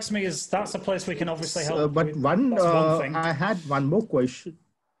it strikes me as that's a place we can obviously help. But with. one thing. I had one more question.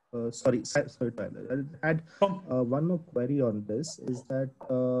 Sorry, Tyler. I had one more query on this, is that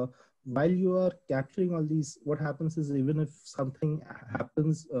while you are capturing all these, what happens is even if something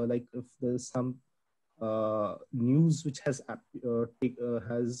happens, like if there's some news which has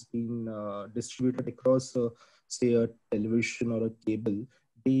been distributed across, say, a television or a cable,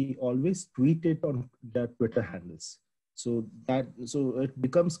 they always tweet it on their Twitter handles. So it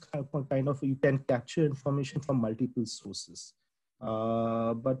becomes kind of you can capture information from multiple sources.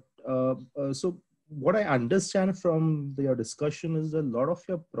 So what I understand from your discussion is a lot of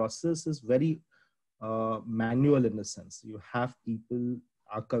your process is very manual in a sense. You have people,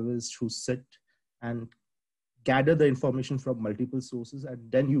 archivists who sit and gather the information from multiple sources,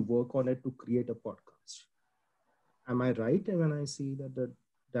 and then you work on it to create a podcast. Am I right when I see that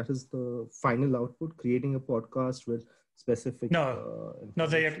is the final output, creating a podcast with specific? No,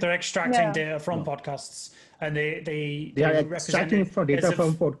 they're extracting data from podcasts, and they are extracting data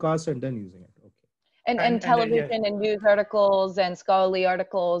from podcasts and then using it. And television and news articles and scholarly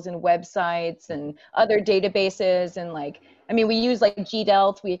articles and websites and other databases, and we use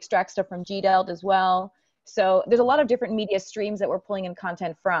GDELT. We extract stuff from GDELT as well. So there's a lot of different media streams that we're pulling in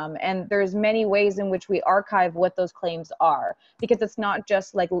content from, and there's many ways in which we archive what those claims are, because it's not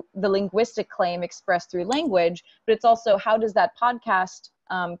just the linguistic claim expressed through language, but it's also how does that podcast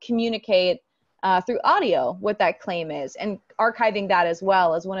communicate through audio what that claim is, and archiving that as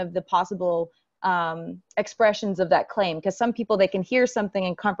well as one of the possible expressions of that claim, because some people, they can hear something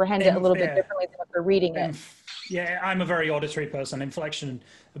and comprehend it a little bit differently than if they're reading it. Yeah, I'm a very auditory person. Inflection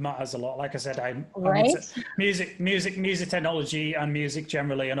matters a lot. Like I said, I'm music technology and music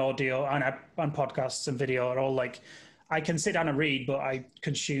generally, and audio and podcasts and video are all I can sit down and read, but I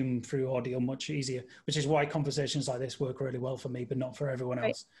consume through audio much easier, which is why conversations like this work really well for me, but not for everyone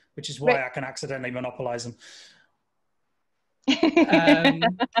else, which is why I can accidentally monopolize them.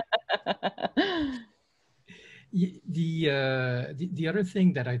 The other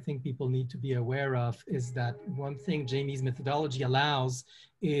thing that I think people need to be aware of is that one thing Jamie's methodology allows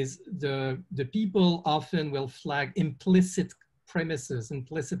is the people often will flag implicit premises,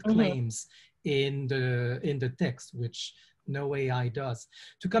 implicit claims in the text, which no AI does.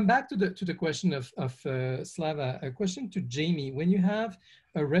 To come back to the question of Slava, a question to Jamie: when you have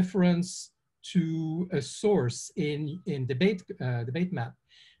a reference to a source in debate map,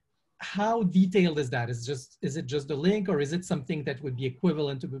 how detailed is that? Is it just a link, or is it something that would be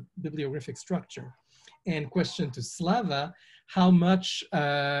equivalent to bibliographic structure? And question to Slava: how much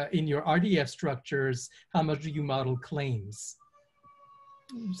in your RDF structures, how much do you model claims?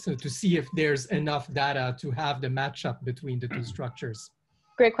 So to see if there's enough data to have the matchup between the two structures.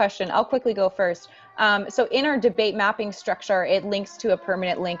 Great question. I'll quickly go first. So in our debate mapping structure, it links to a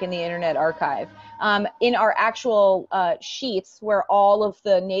permanent link in the Internet Archive. In our actual sheets, where all of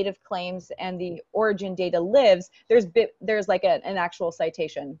the native claims and the origin data lives, there's an actual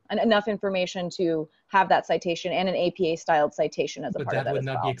citation, and enough information to have that citation and an APA-styled citation as a part of that. But that would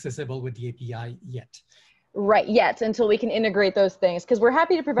not be accessible with the API yet. Right, yet, until we can integrate those things, because we're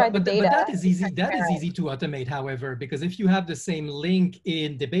happy to provide the data. But that is easy. That is easy to automate, however, because if you have the same link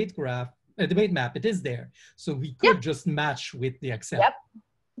in debate map, it is there. So we could just match with the Excel.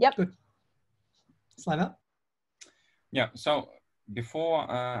 Yep. Good. Slava? Yeah. So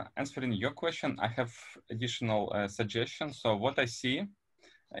before answering your question, I have additional suggestions. So what I see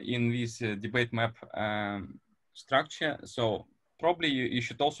in this debate map structure, so probably you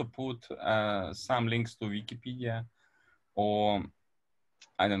should also put some links to Wikipedia, or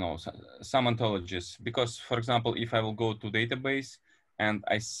I don't know, some ontologies. Because, for example, if I will go to database and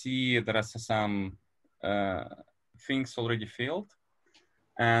I see there are some things already filled,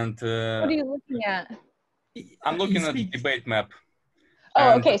 and what are you looking at? I'm looking at the debate map.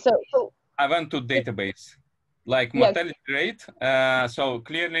 Oh, okay. So I went to database. Like mortality rate. So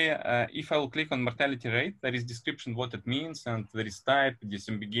clearly, if I will click on mortality rate, there is description what it means, and there is type,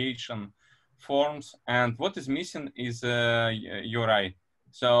 disambiguation, forms, and what is missing is URI.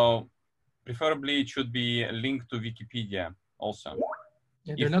 So preferably it should be linked to Wikipedia also.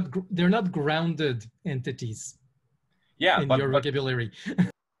 Yeah, they're not grounded entities. Yeah, in your vocabulary.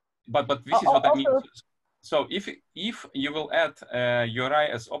 but this is what I mean. So if you will add URI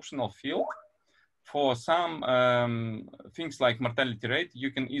as optional field, for some things like mortality rate, you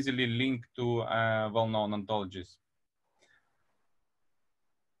can easily link to well-known ontologies.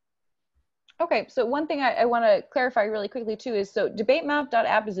 Okay, so one thing I want to clarify really quickly too is, so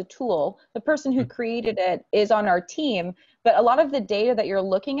debatemap.app is a tool. The person who created it is on our team, but a lot of the data that you're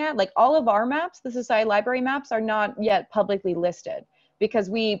looking at, like all of our maps, the Society Library maps, are not yet publicly listed because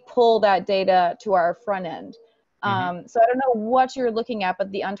we pull that data to our front end. So I don't know what you're looking at,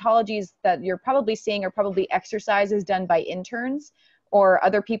 but the ontologies that you're probably seeing are probably exercises done by interns or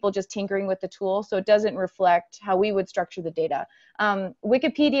other people just tinkering with the tool. So it doesn't reflect how we would structure the data.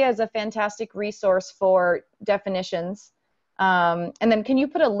 Wikipedia is a fantastic resource for definitions. And then can you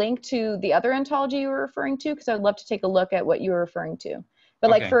put a link to the other ontology you were referring to? Because I'd love to take a look at what you were referring to. But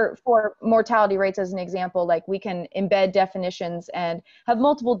like for mortality rates as an example, like we can embed definitions and have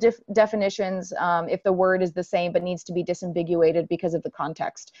multiple definitions if the word is the same but needs to be disambiguated because of the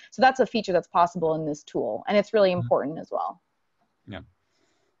context. So that's a feature that's possible in this tool, and it's really important as well. Yeah.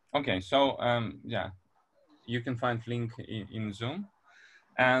 Okay, so yeah, you can find link in Zoom.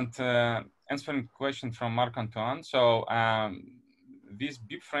 And answering question from Marc Antoine. So this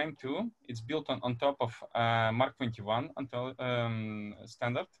BibFrame 2, it's built on top of Mark 21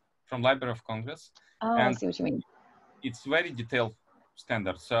 standard from Library of Congress. Oh, and I see what you mean. It's very detailed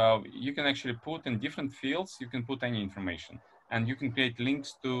standard. So you can actually put in different fields, you can put any information. And you can create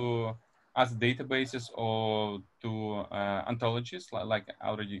links to other databases or to ontologies, like I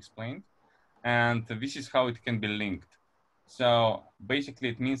already explained. And this is how it can be linked. So basically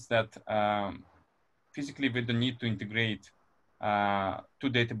it means that physically we don't need to integrate two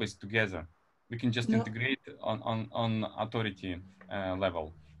databases together. We can just integrate on authority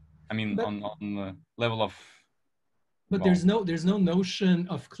level. I mean, on level of. But there's no notion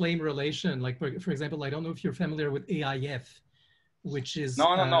of claim relation. Like for example, I don't know if you're familiar with AIF, which is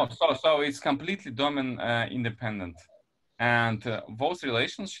No. So it's completely domain independent, and those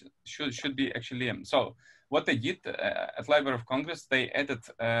relations should be actually. So what they did at Library of Congress, they added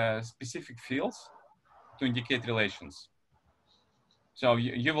specific fields to indicate relations. So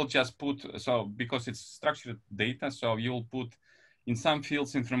you will just put, so because it's structured data, so you will put in some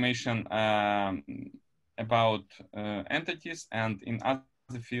fields information about entities, and in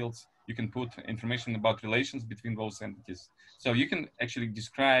other fields, you can put information about relations between those entities. So you can actually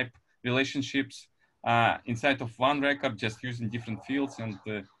describe relationships inside of one record just using different fields and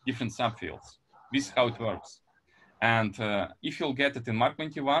different subfields. This is how it works. And if you'll get it in Mark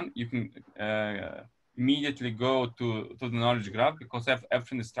 21, you can immediately go to the knowledge graph because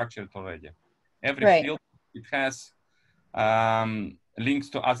everything is structured already. Every field, it has links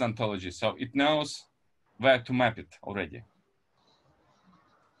to other ontologies. So it knows where to map it already.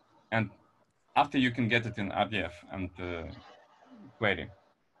 And after you can get it in RDF and query.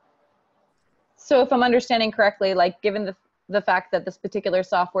 So if I'm understanding correctly, like given the fact that this particular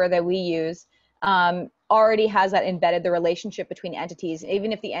software that we use already has that embedded the relationship between entities,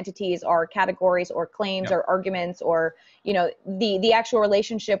 even if the entities are categories or claims or arguments or, you know, the actual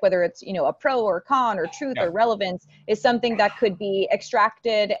relationship, whether it's, you know, a pro or con or truth or relevance, is something that could be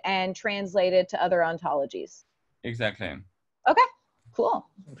extracted and translated to other ontologies. Exactly. Okay, cool.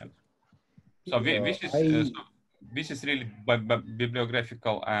 So this is really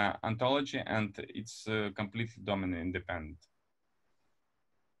bibliographical ontology, and it's completely domain independent.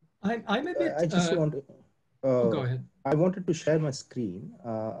 I'm a bit. I just want to. Go ahead. I wanted to share my screen.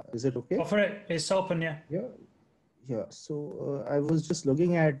 Is it okay? Go for it. It's open, yeah. Yeah. So I was just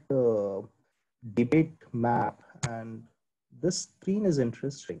looking at the debate map, and this screen is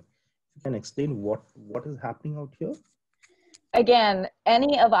interesting. You can explain what is happening out here? Again,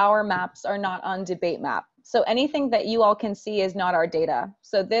 any of our maps are not on debate map. So anything that you all can see is not our data.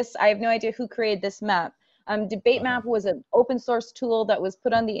 So this, I have no idea who created this map. Debate map was an open source tool that was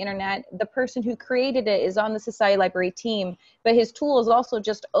put on the internet. The person who created it is on the Society Library team, but his tool is also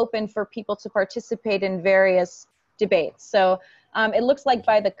just open for people to participate in various debates. So it looks like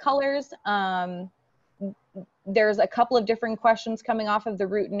by the colors, there's a couple of different questions coming off of the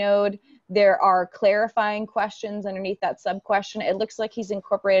root node. There are clarifying questions underneath that sub question. It looks like he's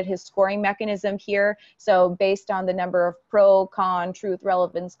incorporated his scoring mechanism here. So based on the number of pro, con, truth,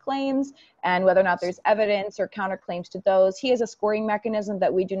 relevance claims, and whether or not there's evidence or counterclaims to those, he has a scoring mechanism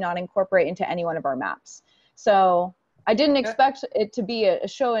that we do not incorporate into any one of our maps. So I didn't expect it to be a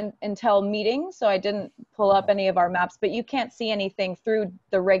show and tell meeting, so I didn't pull up any of our maps, but you can't see anything through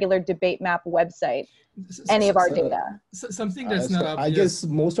the regular debate map website, any of our data. Something that's not obvious. I guess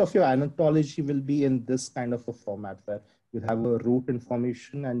most of your ontology will be in this kind of a format where you'll have a root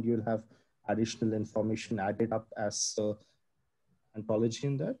information and you'll have additional information added up as ontology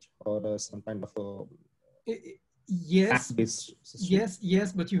in that, or some kind of a yes,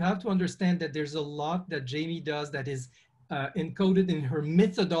 but you have to understand that there's a lot that Jamie does that is encoded in her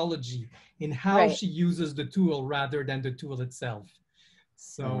methodology, in how she uses the tool rather than the tool itself.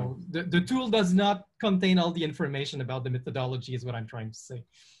 So the tool does not contain all the information about the methodology is what I'm trying to say.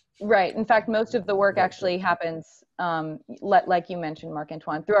 Right. In fact, most of the work actually happens, like you mentioned,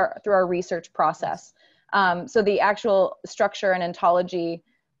 Marc-Antoine, through our research process. So the actual structure and ontology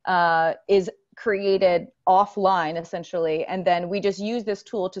is created offline essentially, and then we just use this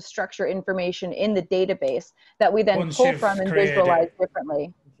tool to structure information in the database that we then Once pull you've from and created visualize it.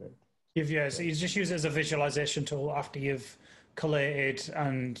 differently. So you just use it as a visualization tool after you've collated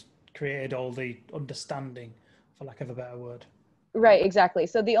and created all the understanding, for lack of a better word. Right, exactly.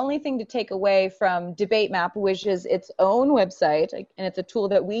 So the only thing to take away from Debate Map, which is its own website, and it's a tool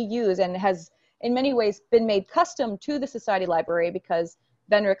that we use and has in many ways been made custom to the Society Library, because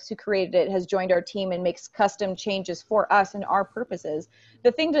Venrix, who created it, has joined our team and makes custom changes for us and our purposes.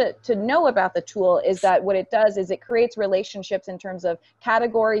 The thing to know about the tool is that what it does is it creates relationships in terms of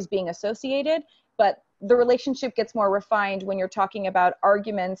categories being associated, but the relationship gets more refined when you're talking about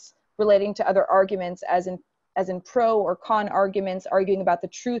arguments relating to other arguments, as in pro or con arguments, arguing about the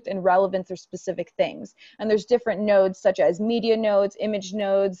truth and relevance of specific things. And there's different nodes such as media nodes, image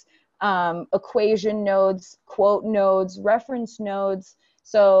nodes, equation nodes, quote nodes, reference nodes.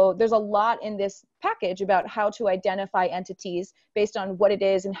 So there's a lot in this package about how to identify entities based on what it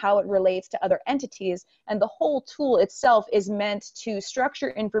is and how it relates to other entities. And the whole tool itself is meant to structure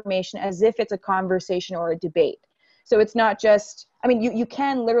information as if it's a conversation or a debate. So it's not just, I mean, you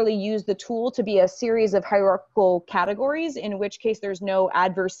can literally use the tool to be a series of hierarchical categories, in which case there's no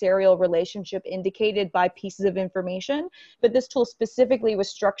adversarial relationship indicated by pieces of information. But this tool specifically was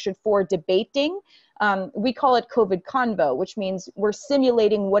structured for debating. We call it COVIDConvo, which means we're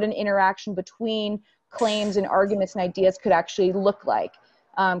simulating what an interaction between claims and arguments and ideas could actually look like.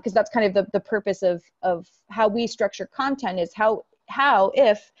 Because that's kind of the purpose of how we structure content, is how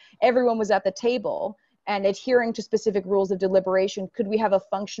if everyone was at the table and adhering to specific rules of deliberation, could we have a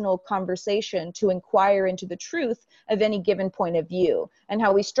functional conversation to inquire into the truth of any given point of view? And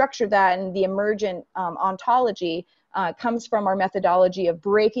how we structure that in the emergent ontology comes from our methodology of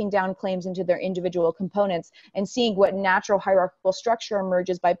breaking down claims into their individual components and seeing what natural hierarchical structure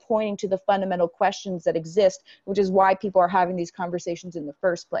emerges by pointing to the fundamental questions that exist, which is why people are having these conversations in the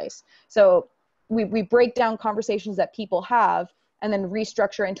first place. So we break down conversations that people have and then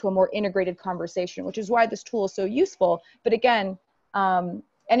restructure into a more integrated conversation, which is why this tool is so useful. But again,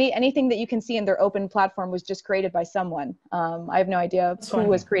 anything that you can see in their open platform was just created by someone. I have no idea who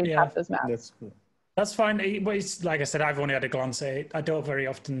was creating half those maps. That's cool. That's fine. It's, like I said, I've only had a glance at it. I don't very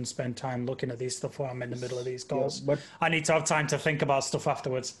often spend time looking at these stuff while I'm in the middle of these calls. Yeah, but I need to have time to think about stuff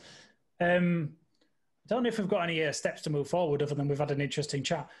afterwards. I don't know if we've got any steps to move forward other than we've had an interesting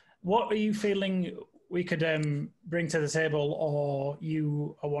chat. What are you feeling we could bring to the table, or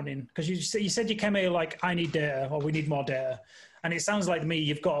you are wanting? Because you said you came here like, I need data, or we need more data. And it sounds like to me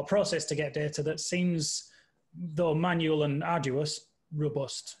you've got a process to get data that seems, though manual and arduous,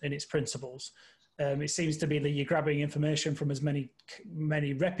 robust in its principles. It seems to be that you're grabbing information from as many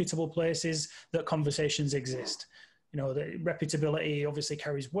reputable places that conversations exist. You know, the reputability obviously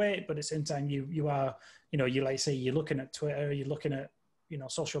carries weight, but at the same time you are, you know, you like say you're looking at Twitter, you're looking at, you know,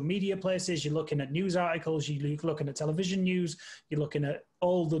 social media places, you're looking at news articles, you're looking at television news, you're looking at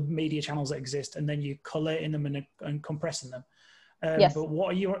all the media channels that exist, and then you're collating them and compressing them. Yes. But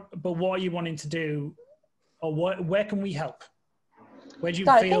what are you wanting to do, or where can we help? Where do you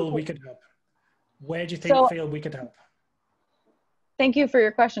feel we could help? Where do you feel we could help? Thank you for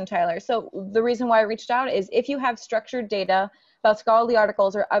your question, Tyler. So the reason why I reached out is if you have structured data about scholarly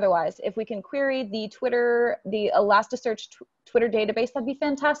articles or otherwise, if we can query the Elasticsearch Twitter database, that'd be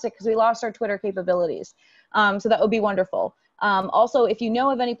fantastic, because we lost our Twitter capabilities. So that would be wonderful. Also, if you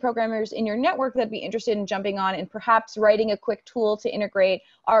know of any programmers in your network that'd be interested in jumping on and perhaps writing a quick tool to integrate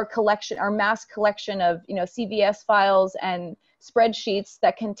our collection, our mass collection of, you know, CVS files and spreadsheets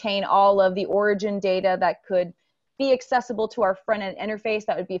that contain all of the origin data that could be accessible to our front-end interface,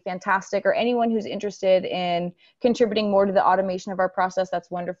 that would be fantastic. Or anyone who's interested in contributing more to the automation of our process, that's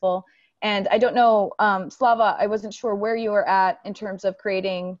wonderful. And I don't know, Slava, I wasn't sure where you were at in terms of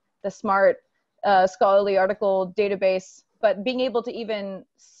creating the smart scholarly article database, but being able to even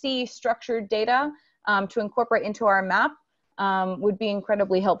see structured data to incorporate into our map would be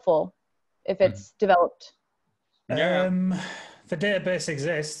incredibly helpful if it's developed. The database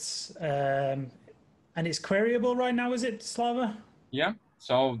exists, and it's queryable right now, is it, Slava? Yeah.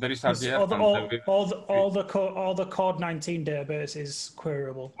 So there is RDF. All the Code 19 database is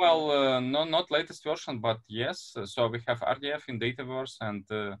queryable. Well, no, not latest version, but yes. So we have RDF in Dataverse, and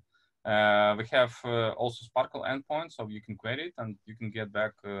we have also Sparkle endpoint, so you can query it and you can get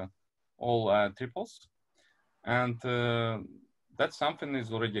back all triples. And that's something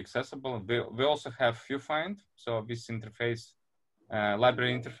is already accessible. We also have ViewFind, so this interface,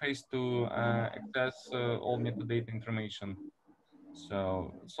 library interface to access all metadata information.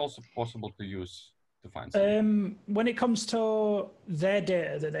 So it's also possible to use. to find something. When it comes to their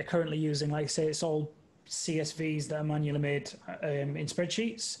data that they're currently using, like say it's all CSVs that are manually made in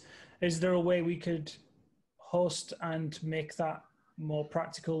spreadsheets, is there a way we could host and make that more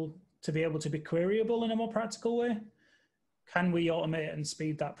practical to be able to be queryable in a more practical way? Can we automate and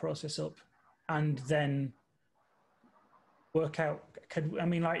speed that process up and then work out, I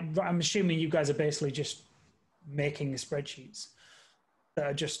mean, like, I'm assuming you guys are basically just making spreadsheets that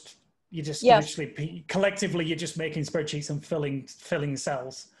are just, literally, collectively, you're just making spreadsheets and filling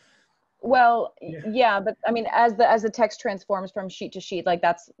cells. Well, yeah, but I mean, as the text transforms from sheet to sheet, like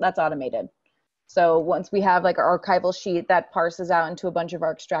that's automated. So once we have like our archival sheet, that parses out into a bunch of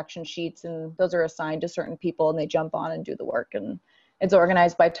our extraction sheets, and those are assigned to certain people, and they jump on and do the work. And it's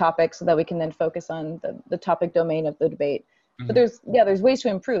organized by topic so that we can then focus on the topic domain of the debate. Mm-hmm. But there's ways to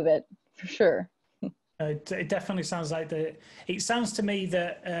improve it for sure. It definitely sounds like it sounds to me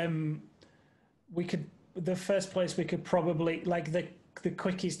that the first place we could probably, like the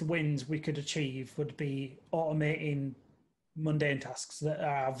quickest wins we could achieve would be automating mundane tasks that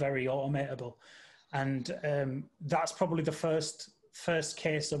are very automatable. And that's probably the first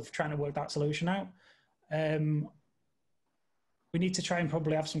case of trying to work that solution out. We need to try and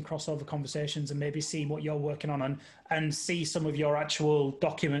probably have some crossover conversations and maybe see what you're working on and see some of your actual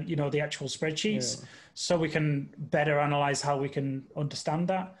document, the actual spreadsheets, so we can better analyze how we can understand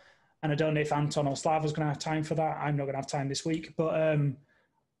that. And I don't know if Anton or Slava is going to have time for that. I'm not going to have time this week, but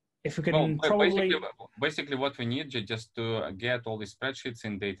if we can basically what we need is just to get all the spreadsheets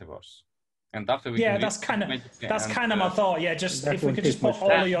in Dataverse. And after we that's kind of my thought. Yeah, just if we could just put all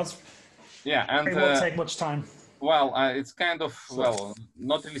of yours. Yeah, and it won't take much time. Well, it's kind of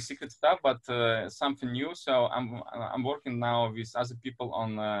not really secret stuff, but something new. So I'm working now with other people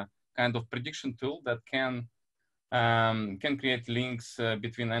on a kind of prediction tool that can create links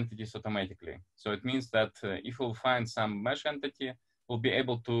between entities automatically. So it means that if we'll find some mesh entity, we'll be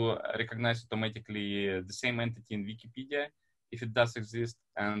able to recognize automatically the same entity in Wikipedia if it does exist,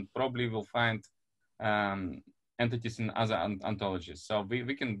 and probably we'll find entities in other ontologies. So we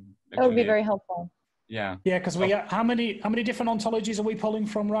can actually, that would be very helpful. Yeah, because we got how many different ontologies are we pulling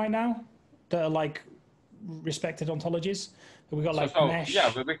from right now that are like respected ontologies? We got like mesh.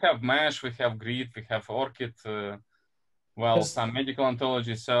 Yeah, we have mesh, we have grid, we have ORCID. Some medical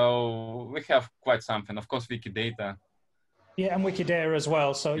ontologies. So we have quite something. Of course, Wikidata. Yeah, and Wikidata as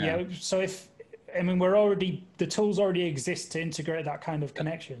well. So so the tools already exist to integrate that kind of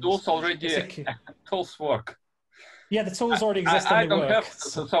connection. Tools work. Yeah, the tools already exist and they work.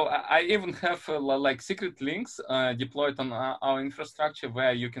 So I even have like secret links deployed on our infrastructure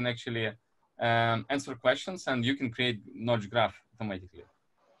where you can actually answer questions and you can create knowledge graph automatically.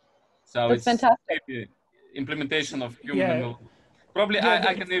 So that's fantastic. Implementation of human. Probably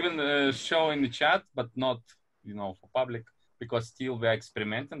I can even show in the chat, but not for public, because still we're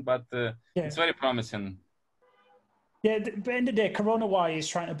experimenting. But it's very promising. Yeah, but at the end of the day, CoronaWhy is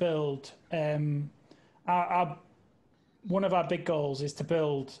trying to build one of our big goals is to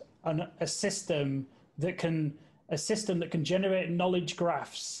build a system that can generate knowledge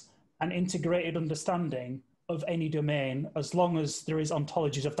graphs and integrated understanding of any domain, as long as there is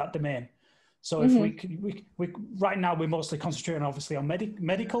ontologies of that domain. So if we right now we're mostly concentrating obviously on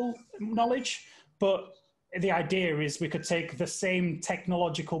medical knowledge, but the idea is we could take the same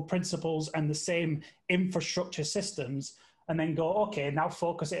technological principles and the same infrastructure systems and then go, okay, now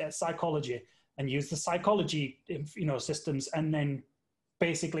focus it at psychology and use the psychology, systems, and then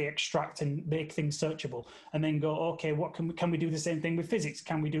basically extract and make things searchable, and then go, okay, what can we do the same thing with physics?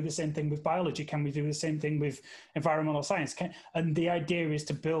 Can we do the same thing with biology? Can we do the same thing with environmental science? And the idea is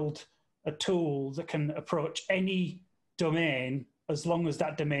to build a tool that can approach any domain as long as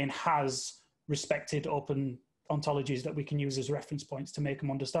that domain has respected open ontologies that we can use as reference points to make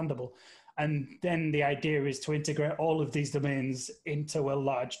them understandable. And then the idea is to integrate all of these domains into a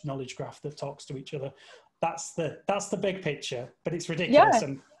large knowledge graph that talks to each other. That's the big picture, but it's ridiculous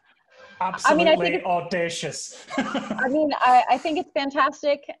and absolutely audacious. I think it's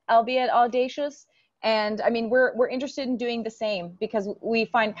fantastic, albeit audacious. And I mean, we're interested in doing the same because we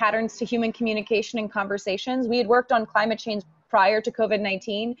find patterns to human communication and conversations. We had worked on climate change prior to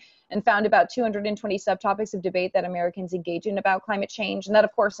COVID-19 and found about 220 subtopics of debate that Americans engage in about climate change. And that,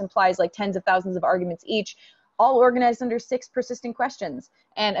 of course, implies like tens of thousands of arguments each, all organized under 6 persistent questions.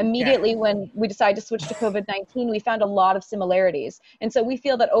 And immediately when we decided to switch to COVID-19, we found a lot of similarities. And so we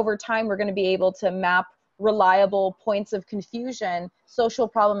feel that over time, we're going to be able to map reliable points of confusion, social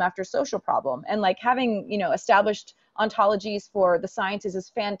problem after social problem. And like having, established ontologies for the sciences is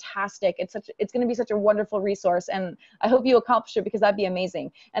fantastic. It's going to be such a wonderful resource, and I hope you accomplish it, because that'd be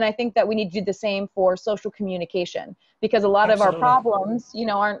amazing. And I think that we need to do the same for social communication, because a lot of our problems,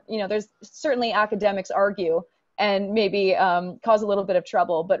 aren't, there's certainly academics argue and maybe cause a little bit of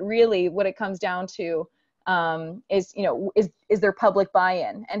trouble, but really what it comes down to is there public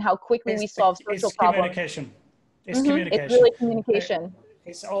buy-in, and how quickly we solve social problems. Communication. It's communication. It's really communication.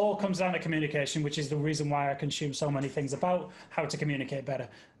 It all comes down to communication, which is the reason why I consume so many things about how to communicate better,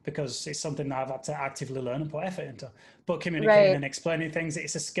 because it's something that I've had to actively learn and put effort into. But communicating and explaining things,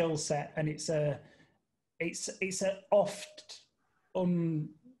 it's a skill set, and it's a oft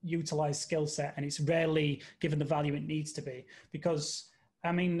unutilized skill set, and it's rarely given the value it needs to be. Because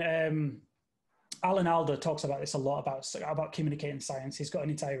I mean, Alan Alda talks about this a lot, about communicating science. He's got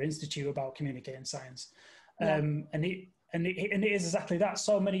an entire institute about communicating science. Yeah. And it is exactly that.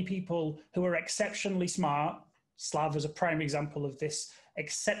 So many people who are exceptionally smart, Slava is a prime example of this,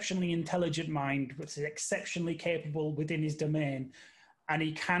 exceptionally intelligent mind, which is exceptionally capable within his domain, and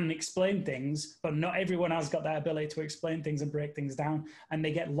he can explain things, but not everyone has got that ability to explain things and break things down, and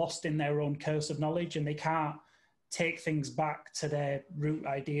they get lost in their own curse of knowledge, and they can't take things back to their root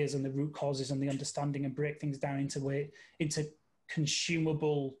ideas and the root causes and the understanding, and break things down into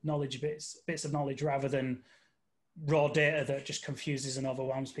consumable knowledge, bits of knowledge, rather than raw data that just confuses and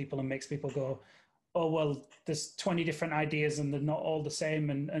overwhelms people and makes people go, oh, well, there's 20 different ideas and they're not all the same,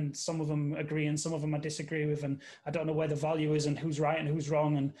 and some of them agree and some of them I disagree with, and I don't know where the value is and who's right and who's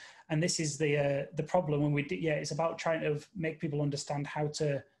wrong. And this is the problem when it's about trying to make people understand how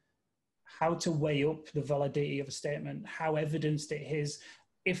to weigh up the validity of a statement, how evidenced it is,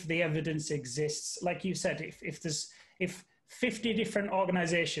 if the evidence exists. Like you said, if 50 different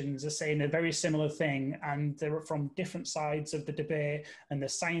organizations are saying a very similar thing, and they're from different sides of the debate, and the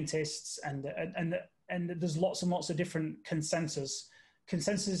scientists, and there's lots and lots of different consensus.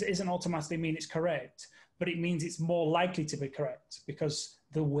 Consensus isn't automatically mean it's correct, but it means it's more likely to be correct because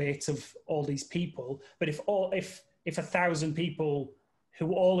the weight of all these people. But if 1,000 people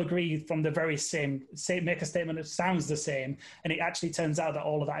who all agree from the very same, make a statement that sounds the same, and it actually turns out that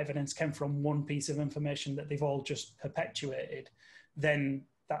all of that evidence came from one piece of information that they've all just perpetuated, then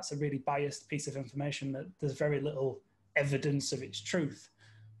that's a really biased piece of information that there's very little evidence of its truth.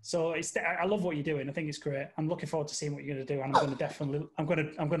 So I love what you're doing. I think it's great. I'm looking forward to seeing what you're going to do, and I'm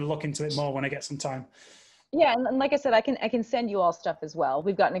going to look into it more when I get some time. Yeah, and like I said, I can send you all stuff as well.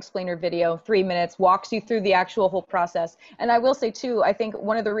 We've got an explainer video, 3 minutes, walks you through the actual whole process. And I will say too, I think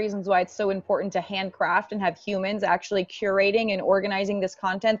one of the reasons why it's so important to handcraft and have humans actually curating and organizing this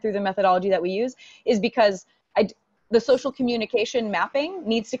content through the methodology that we use is because the social communication mapping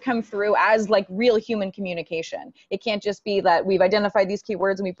needs to come through as like real human communication. It can't just be that we've identified these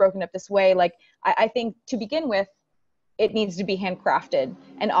keywords and we've broken up this way. Like I think to begin with, it needs to be handcrafted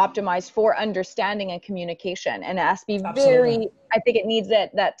and optimized for understanding and communication. And it has to be I think it needs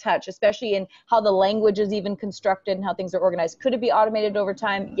that touch, especially in how the language is even constructed and how things are organized. Could it be automated over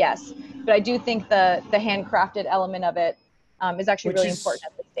time? Yes. But I do think the handcrafted element of it is actually really important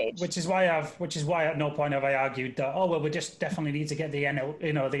at this stage. Which is why at no point have I argued that, oh, well, we just definitely need to get the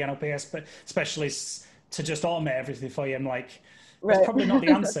NLP specialists to just automate everything for you. I'm like, that's probably not the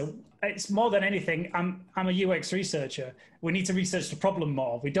answer. It's more than anything, I'm a UX researcher. We need to research the problem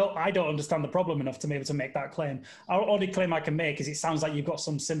more. I don't understand the problem enough to be able to make that claim. Our only claim I can make is it sounds like you've got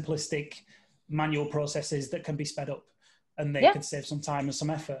some simplistic manual processes that can be sped up, and they could save some time and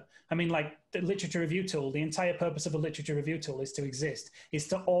some effort. I mean, like the literature review tool, the entire purpose of a literature review tool is to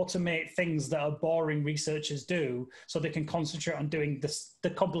automate things that are boring researchers do so they can concentrate on doing the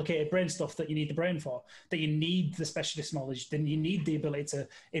complicated brain stuff that you need the brain for, that you need the specialist knowledge, then you need the ability to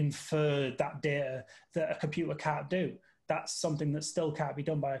infer that data that a computer can't do. That's something that still can't be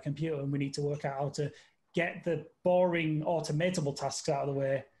done by a computer, and we need to work out how to get the boring automatable tasks out of the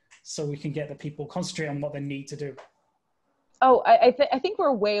way so we can get the people concentrate on what they need to do. Oh, I think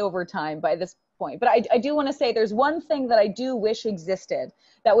we're way over time by this point, but I do want to say there's one thing that I do wish existed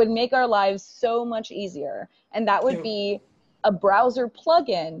that would make our lives so much easier, and that would be a browser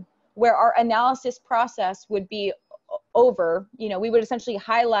plugin where our analysis process would be over. We would essentially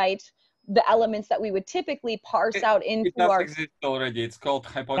highlight the elements that we would typically parse out into our... It does exist already. It's called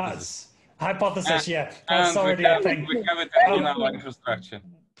hypothesis. Hypothesis, yeah. That's already a thing. We have it in our infrastructure.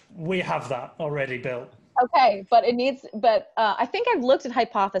 We have that already built. Okay, but I think I've looked at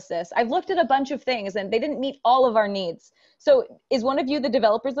hypothesis. I've looked at a bunch of things and they didn't meet all of our needs. So is one of you the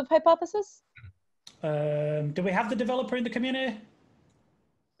developers of hypothesis? Do we have the developer in the community?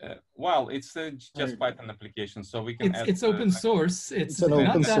 Well, it's just Python application, so we can. It's open source. It's an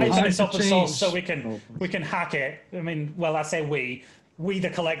open source. It's open source, so we can hack it. I mean, well, I say we the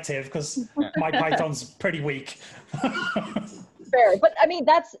collective, because my Python's pretty weak. Fair, but I mean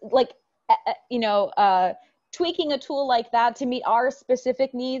that's like, you know, tweaking a tool like that to meet our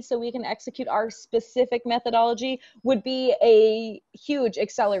specific needs so we can execute our specific methodology would be a huge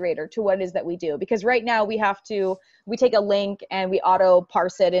accelerator to what it is that we do. Because right now we take a link and we auto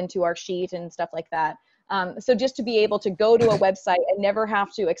parse it into our sheet and stuff like that. So just to be able to go to a website and never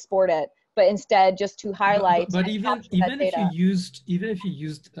have to export it, but instead just to highlight. But even if you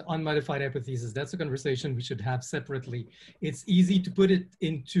used unmodified hypothesis, that's a conversation we should have separately. It's easy to put it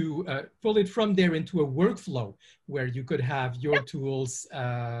into pull it from there into a workflow where you could have your tools,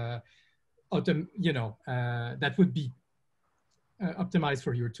 that would be optimized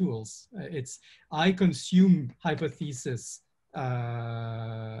for your tools. I consume hypothesis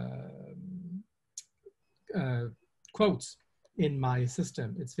quotes in my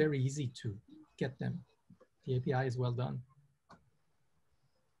system. It's very easy to get them. The API is well done.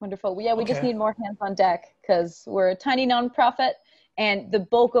 Wonderful. Yeah, we just need more hands on deck because we're a tiny nonprofit and the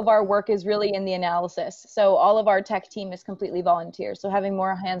bulk of our work is really in the analysis. So all of our tech team is completely volunteer. So having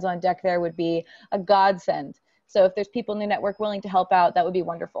more hands on deck there would be a godsend. So if there's people in the network willing to help out, that would be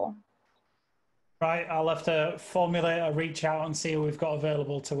wonderful. Right, I'll have to formulate a reach out and see who we've got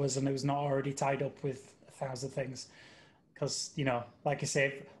available to us and who's not already tied up with 1,000 things. Because, you know, like I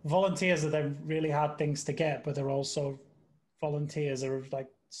say, volunteers are the really hard things to get, but they're also, volunteers are like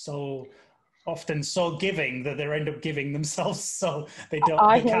so often so giving that they end up giving themselves, so they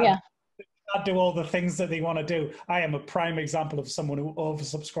can't do all the things that they want to do. I am a prime example of someone who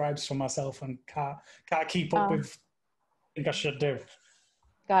oversubscribes for myself and can't keep up with what I think I should do.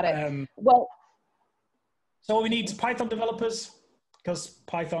 Got it. Well, so we need Python developers because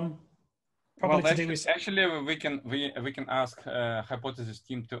Python. Well, actually, we can ask hypothesis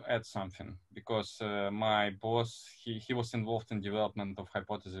team to add something because my boss he was involved in development of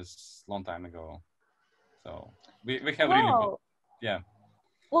hypothesis long time ago, so we have really good,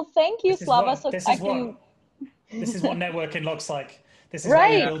 Well, thank you, Slava. This is what networking looks like. This is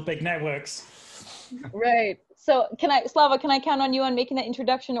why you build big networks. Right. So Slava, can I count on you on making that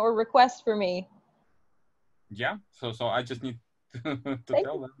introduction or request for me? Yeah. So I just need to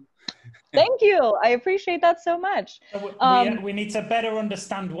tell them. Thank you. I appreciate that so much. We need to better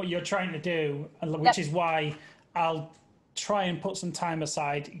understand what you're trying to do, which is why I'll try and put some time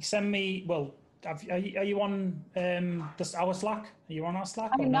aside. Send me, well, are you on our Slack? Are you on our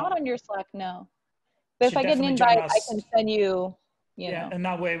Slack? I'm not on your Slack, no. But if I get an invite, I can send you, you know. And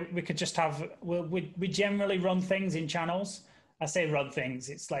that way we could just have, we generally run things in channels. I say run things,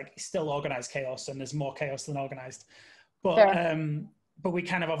 it's like still organized chaos and there's more chaos than organized. But we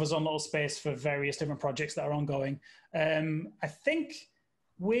kind of have our own little space for various different projects that are ongoing. I think,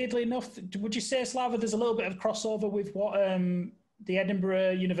 weirdly enough, would you say, Slava, there's a little bit of crossover with what the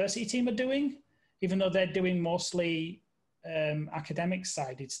Edinburgh University team are doing? Even though they're doing mostly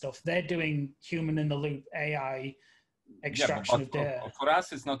academic-sided stuff, they're doing human-in-the-loop AI extraction of data. For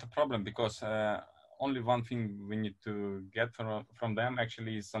us, it's not a problem because only one thing we need to get from them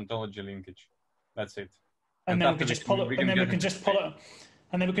actually is ontology linkage. That's it. And then we can just pull it. And then we can just pull it.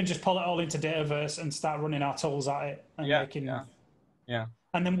 And then we can just pull it all into Dataverse and start running our tools at it. And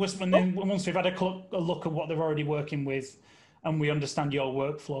And then once we've had a look at what they're already working with, and we understand your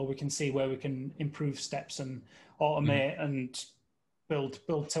workflow, we can see where we can improve steps and automate and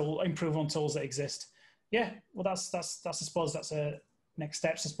improve on tools that exist. Yeah. Well, that's I suppose that's a next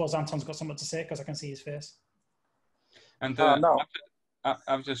steps. I suppose Anton's got something to say because I can see his face. And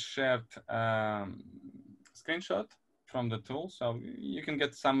I've just shared. Screenshot from the tool, so you can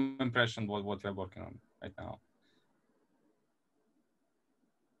get some impression what we're working on right now.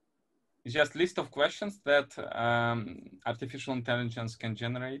 It's just a list of questions that artificial intelligence can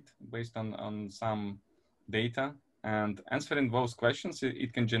generate based on some data, and answering those questions,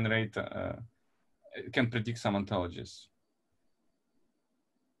 it can generate, it can predict some ontologies.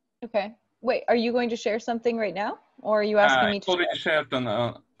 Okay. Wait, are you going to share something right now? Or are you asking me to already shared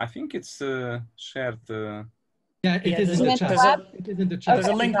on, I think it's shared. Yeah, it is in the chat. It is in the chat. There's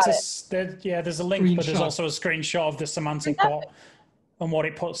a link to, there's a link, but there's also a screenshot of the semantic bot and what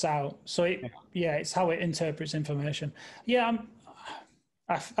it puts out. So it's how it interprets information. Yeah,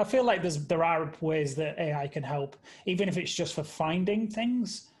 I feel like there are ways that AI can help, even if it's just for finding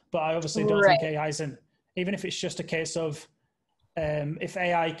things. But I obviously don't think AI isn't, even if it's just a case of if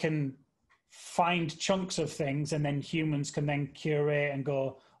AI can find chunks of things and then humans can then curate and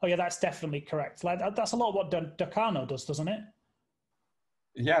go, oh yeah, that's definitely correct. Like that's a lot of what Docano does, doesn't it?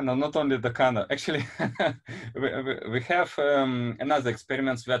 Yeah, no, not only the Kano. Actually, we have another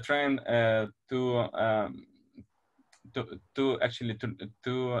experiments. We are trying to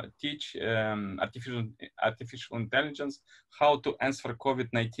teach artificial intelligence how to answer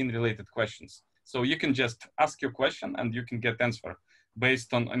COVID-19 related questions. So you can just ask your question and you can get answer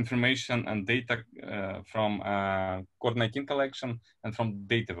based on information and data from COVID-19 collection and from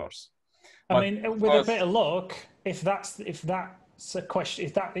Dataverse. I mean, with a bit of luck, if that's a question,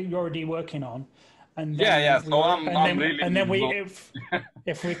 if that you're already working on, and then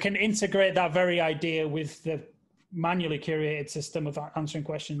if we can integrate that very idea with the manually curated system of answering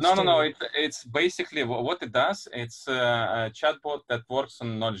questions. No. It's basically what it does. It's a chatbot that works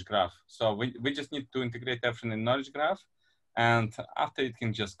on knowledge graph. So we just need to integrate everything in knowledge graph, and after it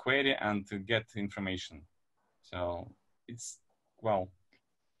can just query and to get information. So it's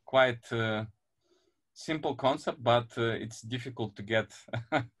quite simple concept, but it's difficult to get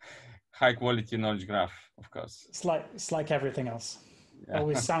high quality knowledge graph, of course. It's like everything else. Yeah.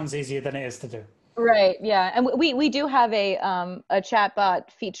 Always sounds easier than it is to do. Right. Yeah. And we do have a chatbot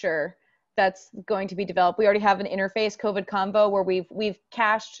feature that's going to be developed. We already have an interface, COVIDConvo, where we've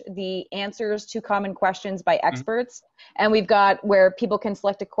cached the answers to common questions by experts. And we've got where people can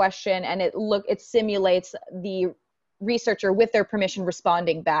select a question and it simulates the researcher with their permission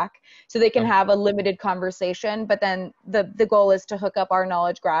responding back, so they can have a limited conversation. But then the goal is to hook up our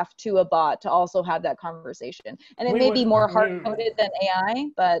knowledge graph to a bot to also have that conversation. And it may be more hard-coded than AI,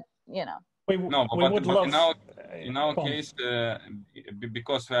 but you know. In our case,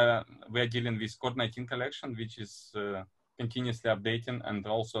 because we are dealing with COVID-19 collection, which is continuously updating, and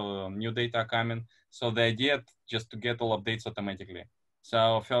also new data coming. So the idea just to get all updates automatically.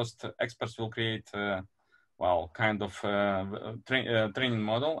 So first, experts will create kind of training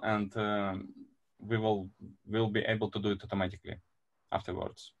model, and we'll be able to do it automatically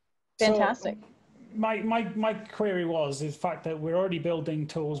afterwards. Fantastic. So, my query was the fact that we're already building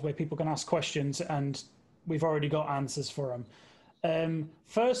tools where people can ask questions and we've already got answers for them.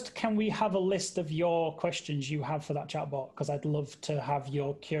 First, can we have a list of your questions you have for that chatbot? Because I'd love to have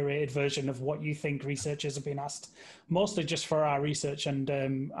your curated version of what you think researchers have been asked, mostly just for our research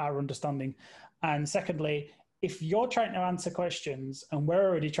and our understanding. And secondly, if you're trying to answer questions and we're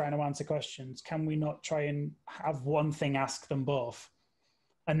already trying to answer questions, can we not try and have one thing ask them both?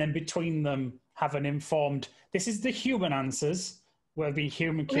 And then between them have an informed, this is the human answers, will be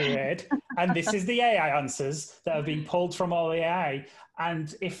human curated, and this is the AI answers that are being pulled from all the AI.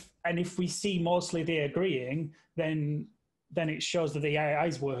 And if we see mostly they agreeing, then it shows that the AI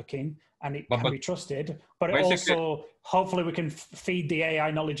is working and it can be trusted. But it also, hopefully we can feed the AI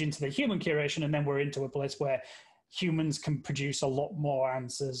knowledge into the human curation, and then we're into a place where humans can produce a lot more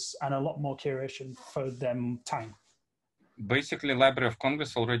answers and a lot more curation for them time. Basically, Library of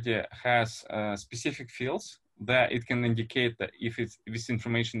Congress already has specific fields that it can indicate that if this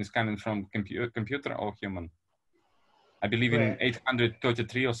information is coming from computer or human. I believe in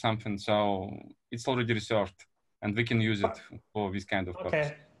 833 or something, so it's already reserved, and we can use it for this kind of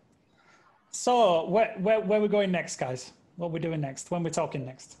purpose. So where we're going next, guys? What we're doing next? When we're talking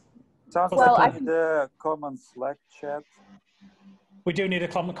next? Sounds like we need a common Slack chat. We do need a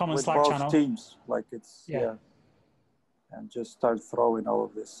common Slack channel. With both teams, like it's and just start throwing all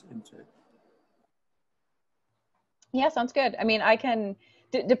of this into it. Yeah, sounds good. I mean, I can,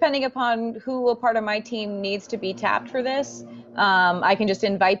 depending upon who a part of my team needs to be tapped for this, I can just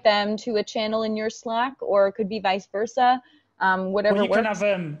invite them to a channel in your Slack, or it could be vice versa. Whatever well, you works. Can have,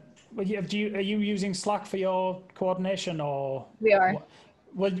 are you using Slack for your coordination, or? We are.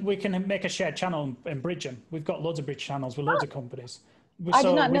 Well, we can make a shared channel and bridge them. We've got loads of bridge channels with loads of companies. I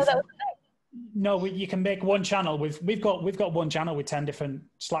did not know that was a thing. No, you can make one channel with, we've got one channel with 10 different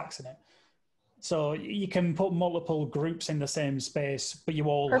Slacks in it. So you can put multiple groups in the same space, but you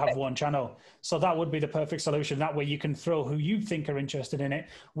all have one channel. So that would be the perfect solution. That way you can throw who you think are interested in it.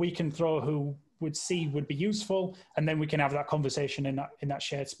 We can throw who would be useful, and then we can have that conversation in that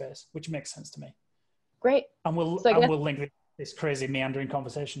shared space, which makes sense to me. Great. And we'll link this crazy meandering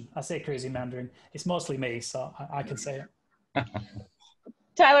conversation. I say crazy meandering. It's mostly me, so I can say it.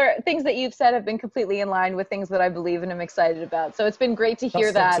 Tyler, things that you've said have been completely in line with things that I believe and am excited about. So it's been great to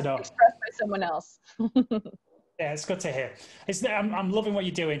hear that expressed by someone else. Yeah, it's good to hear. I'm loving what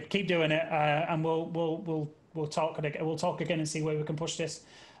you're doing. Keep doing it, and we'll talk again and see where we can push this.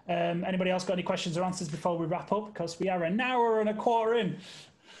 Anybody else got any questions or answers before we wrap up? Because we are an hour and a quarter in.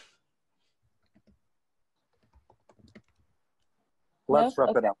 Let's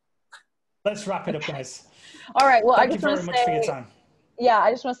wrap it up. Let's wrap it up, guys. All right. Well, Thank you very much for your time. Yeah,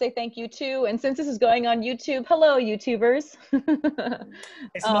 I just want to say thank you too. And since this is going on YouTube, hello, YouTubers.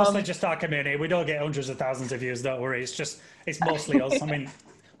 It's mostly just our community. We don't get hundreds of thousands of views, don't worry. It's mostly us. I mean,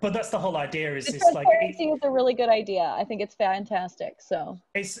 but that's the whole idea. Is it's like transparency is a really good idea. I think it's fantastic. So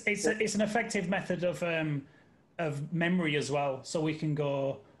it's an effective method of memory as well. So we can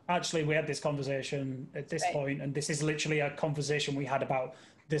go, actually, we had this conversation at this point, and this is literally a conversation we had about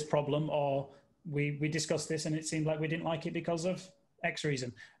this problem, or we discussed this and it seemed like we didn't like it because of X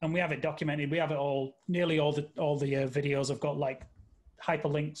reason, and we have it documented. We have it all. Nearly all the videos have got like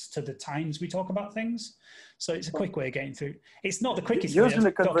hyperlinks to the times we talk about things, so it's a quick way of getting through. It's not the quickest way usually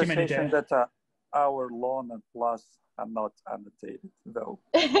of conversation that are hour long and plus are not annotated though.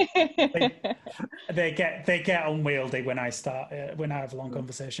 they get unwieldy when I start when I have long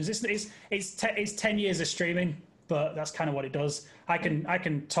conversations. It's 10 years of streaming, but that's kind of what it does. I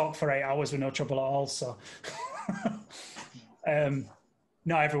can talk for 8 hours with no trouble at all. So.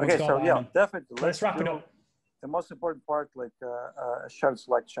 Not everyone's got that. Yeah, definitely. Let's wrap it up. The most important part, like shared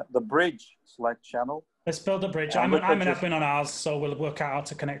Slack the bridge Slack channel. Let's build a bridge. I'm an admin on ours, so we'll work out how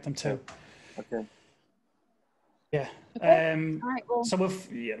to connect them too. Okay. Yeah. Okay. All right, well. So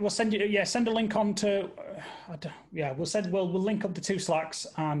we'll send you send a link on to we'll link up the 2 Slacks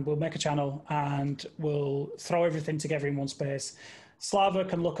and we'll make a channel and we'll throw everything together in one space. Slava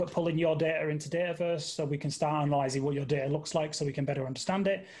can look at pulling your data into Dataverse so we can start analyzing what your data looks like so we can better understand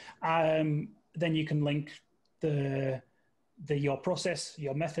it. Then you can link your process,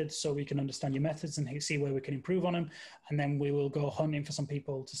 your methods, so we can understand your methods and see where we can improve on them. And then we will go hunting for some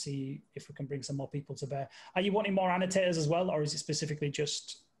people to see if we can bring some more people to bear. Are you wanting more annotators as well, or is it specifically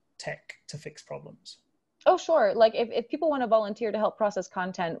just tech to fix problems? Oh, sure. Like if people want to volunteer to help process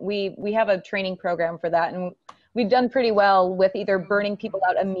content, we have a training program for that. And we've done pretty well with either burning people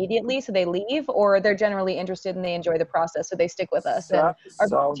out immediately so they leave, or they're generally interested and they enjoy the process so they stick with us. And our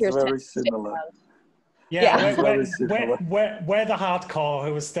volunteers very similar. Yeah, we're the hardcore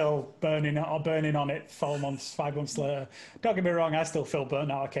who are still burning on it 5 months later. Don't get me wrong, I still feel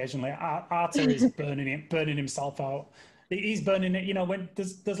burnt out occasionally. Arthur is burning himself out. He's burning it, when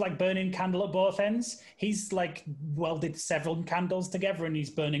there's like burning candle at both ends. He's like welded several candles together and he's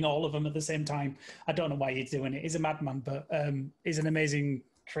burning all of them at the same time. I don't know why he's doing it. He's a madman, but he's an amazing,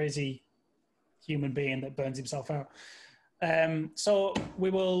 crazy human being that burns himself out. So we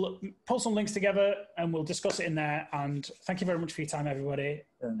will pull some links together and we'll discuss it in there. And thank you very much for your time, everybody.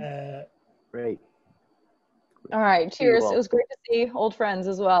 Great. All right. Cheers. It was great to see old friends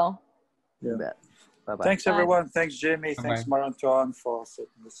as well. Yeah. Bye-bye. Thanks, everyone. Thanks, Jamie. Bye-bye. Thanks, Maranton, for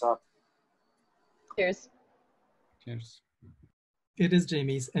setting this up. Cheers. Cheers. It is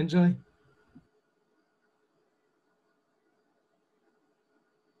Jamie's. Enjoy.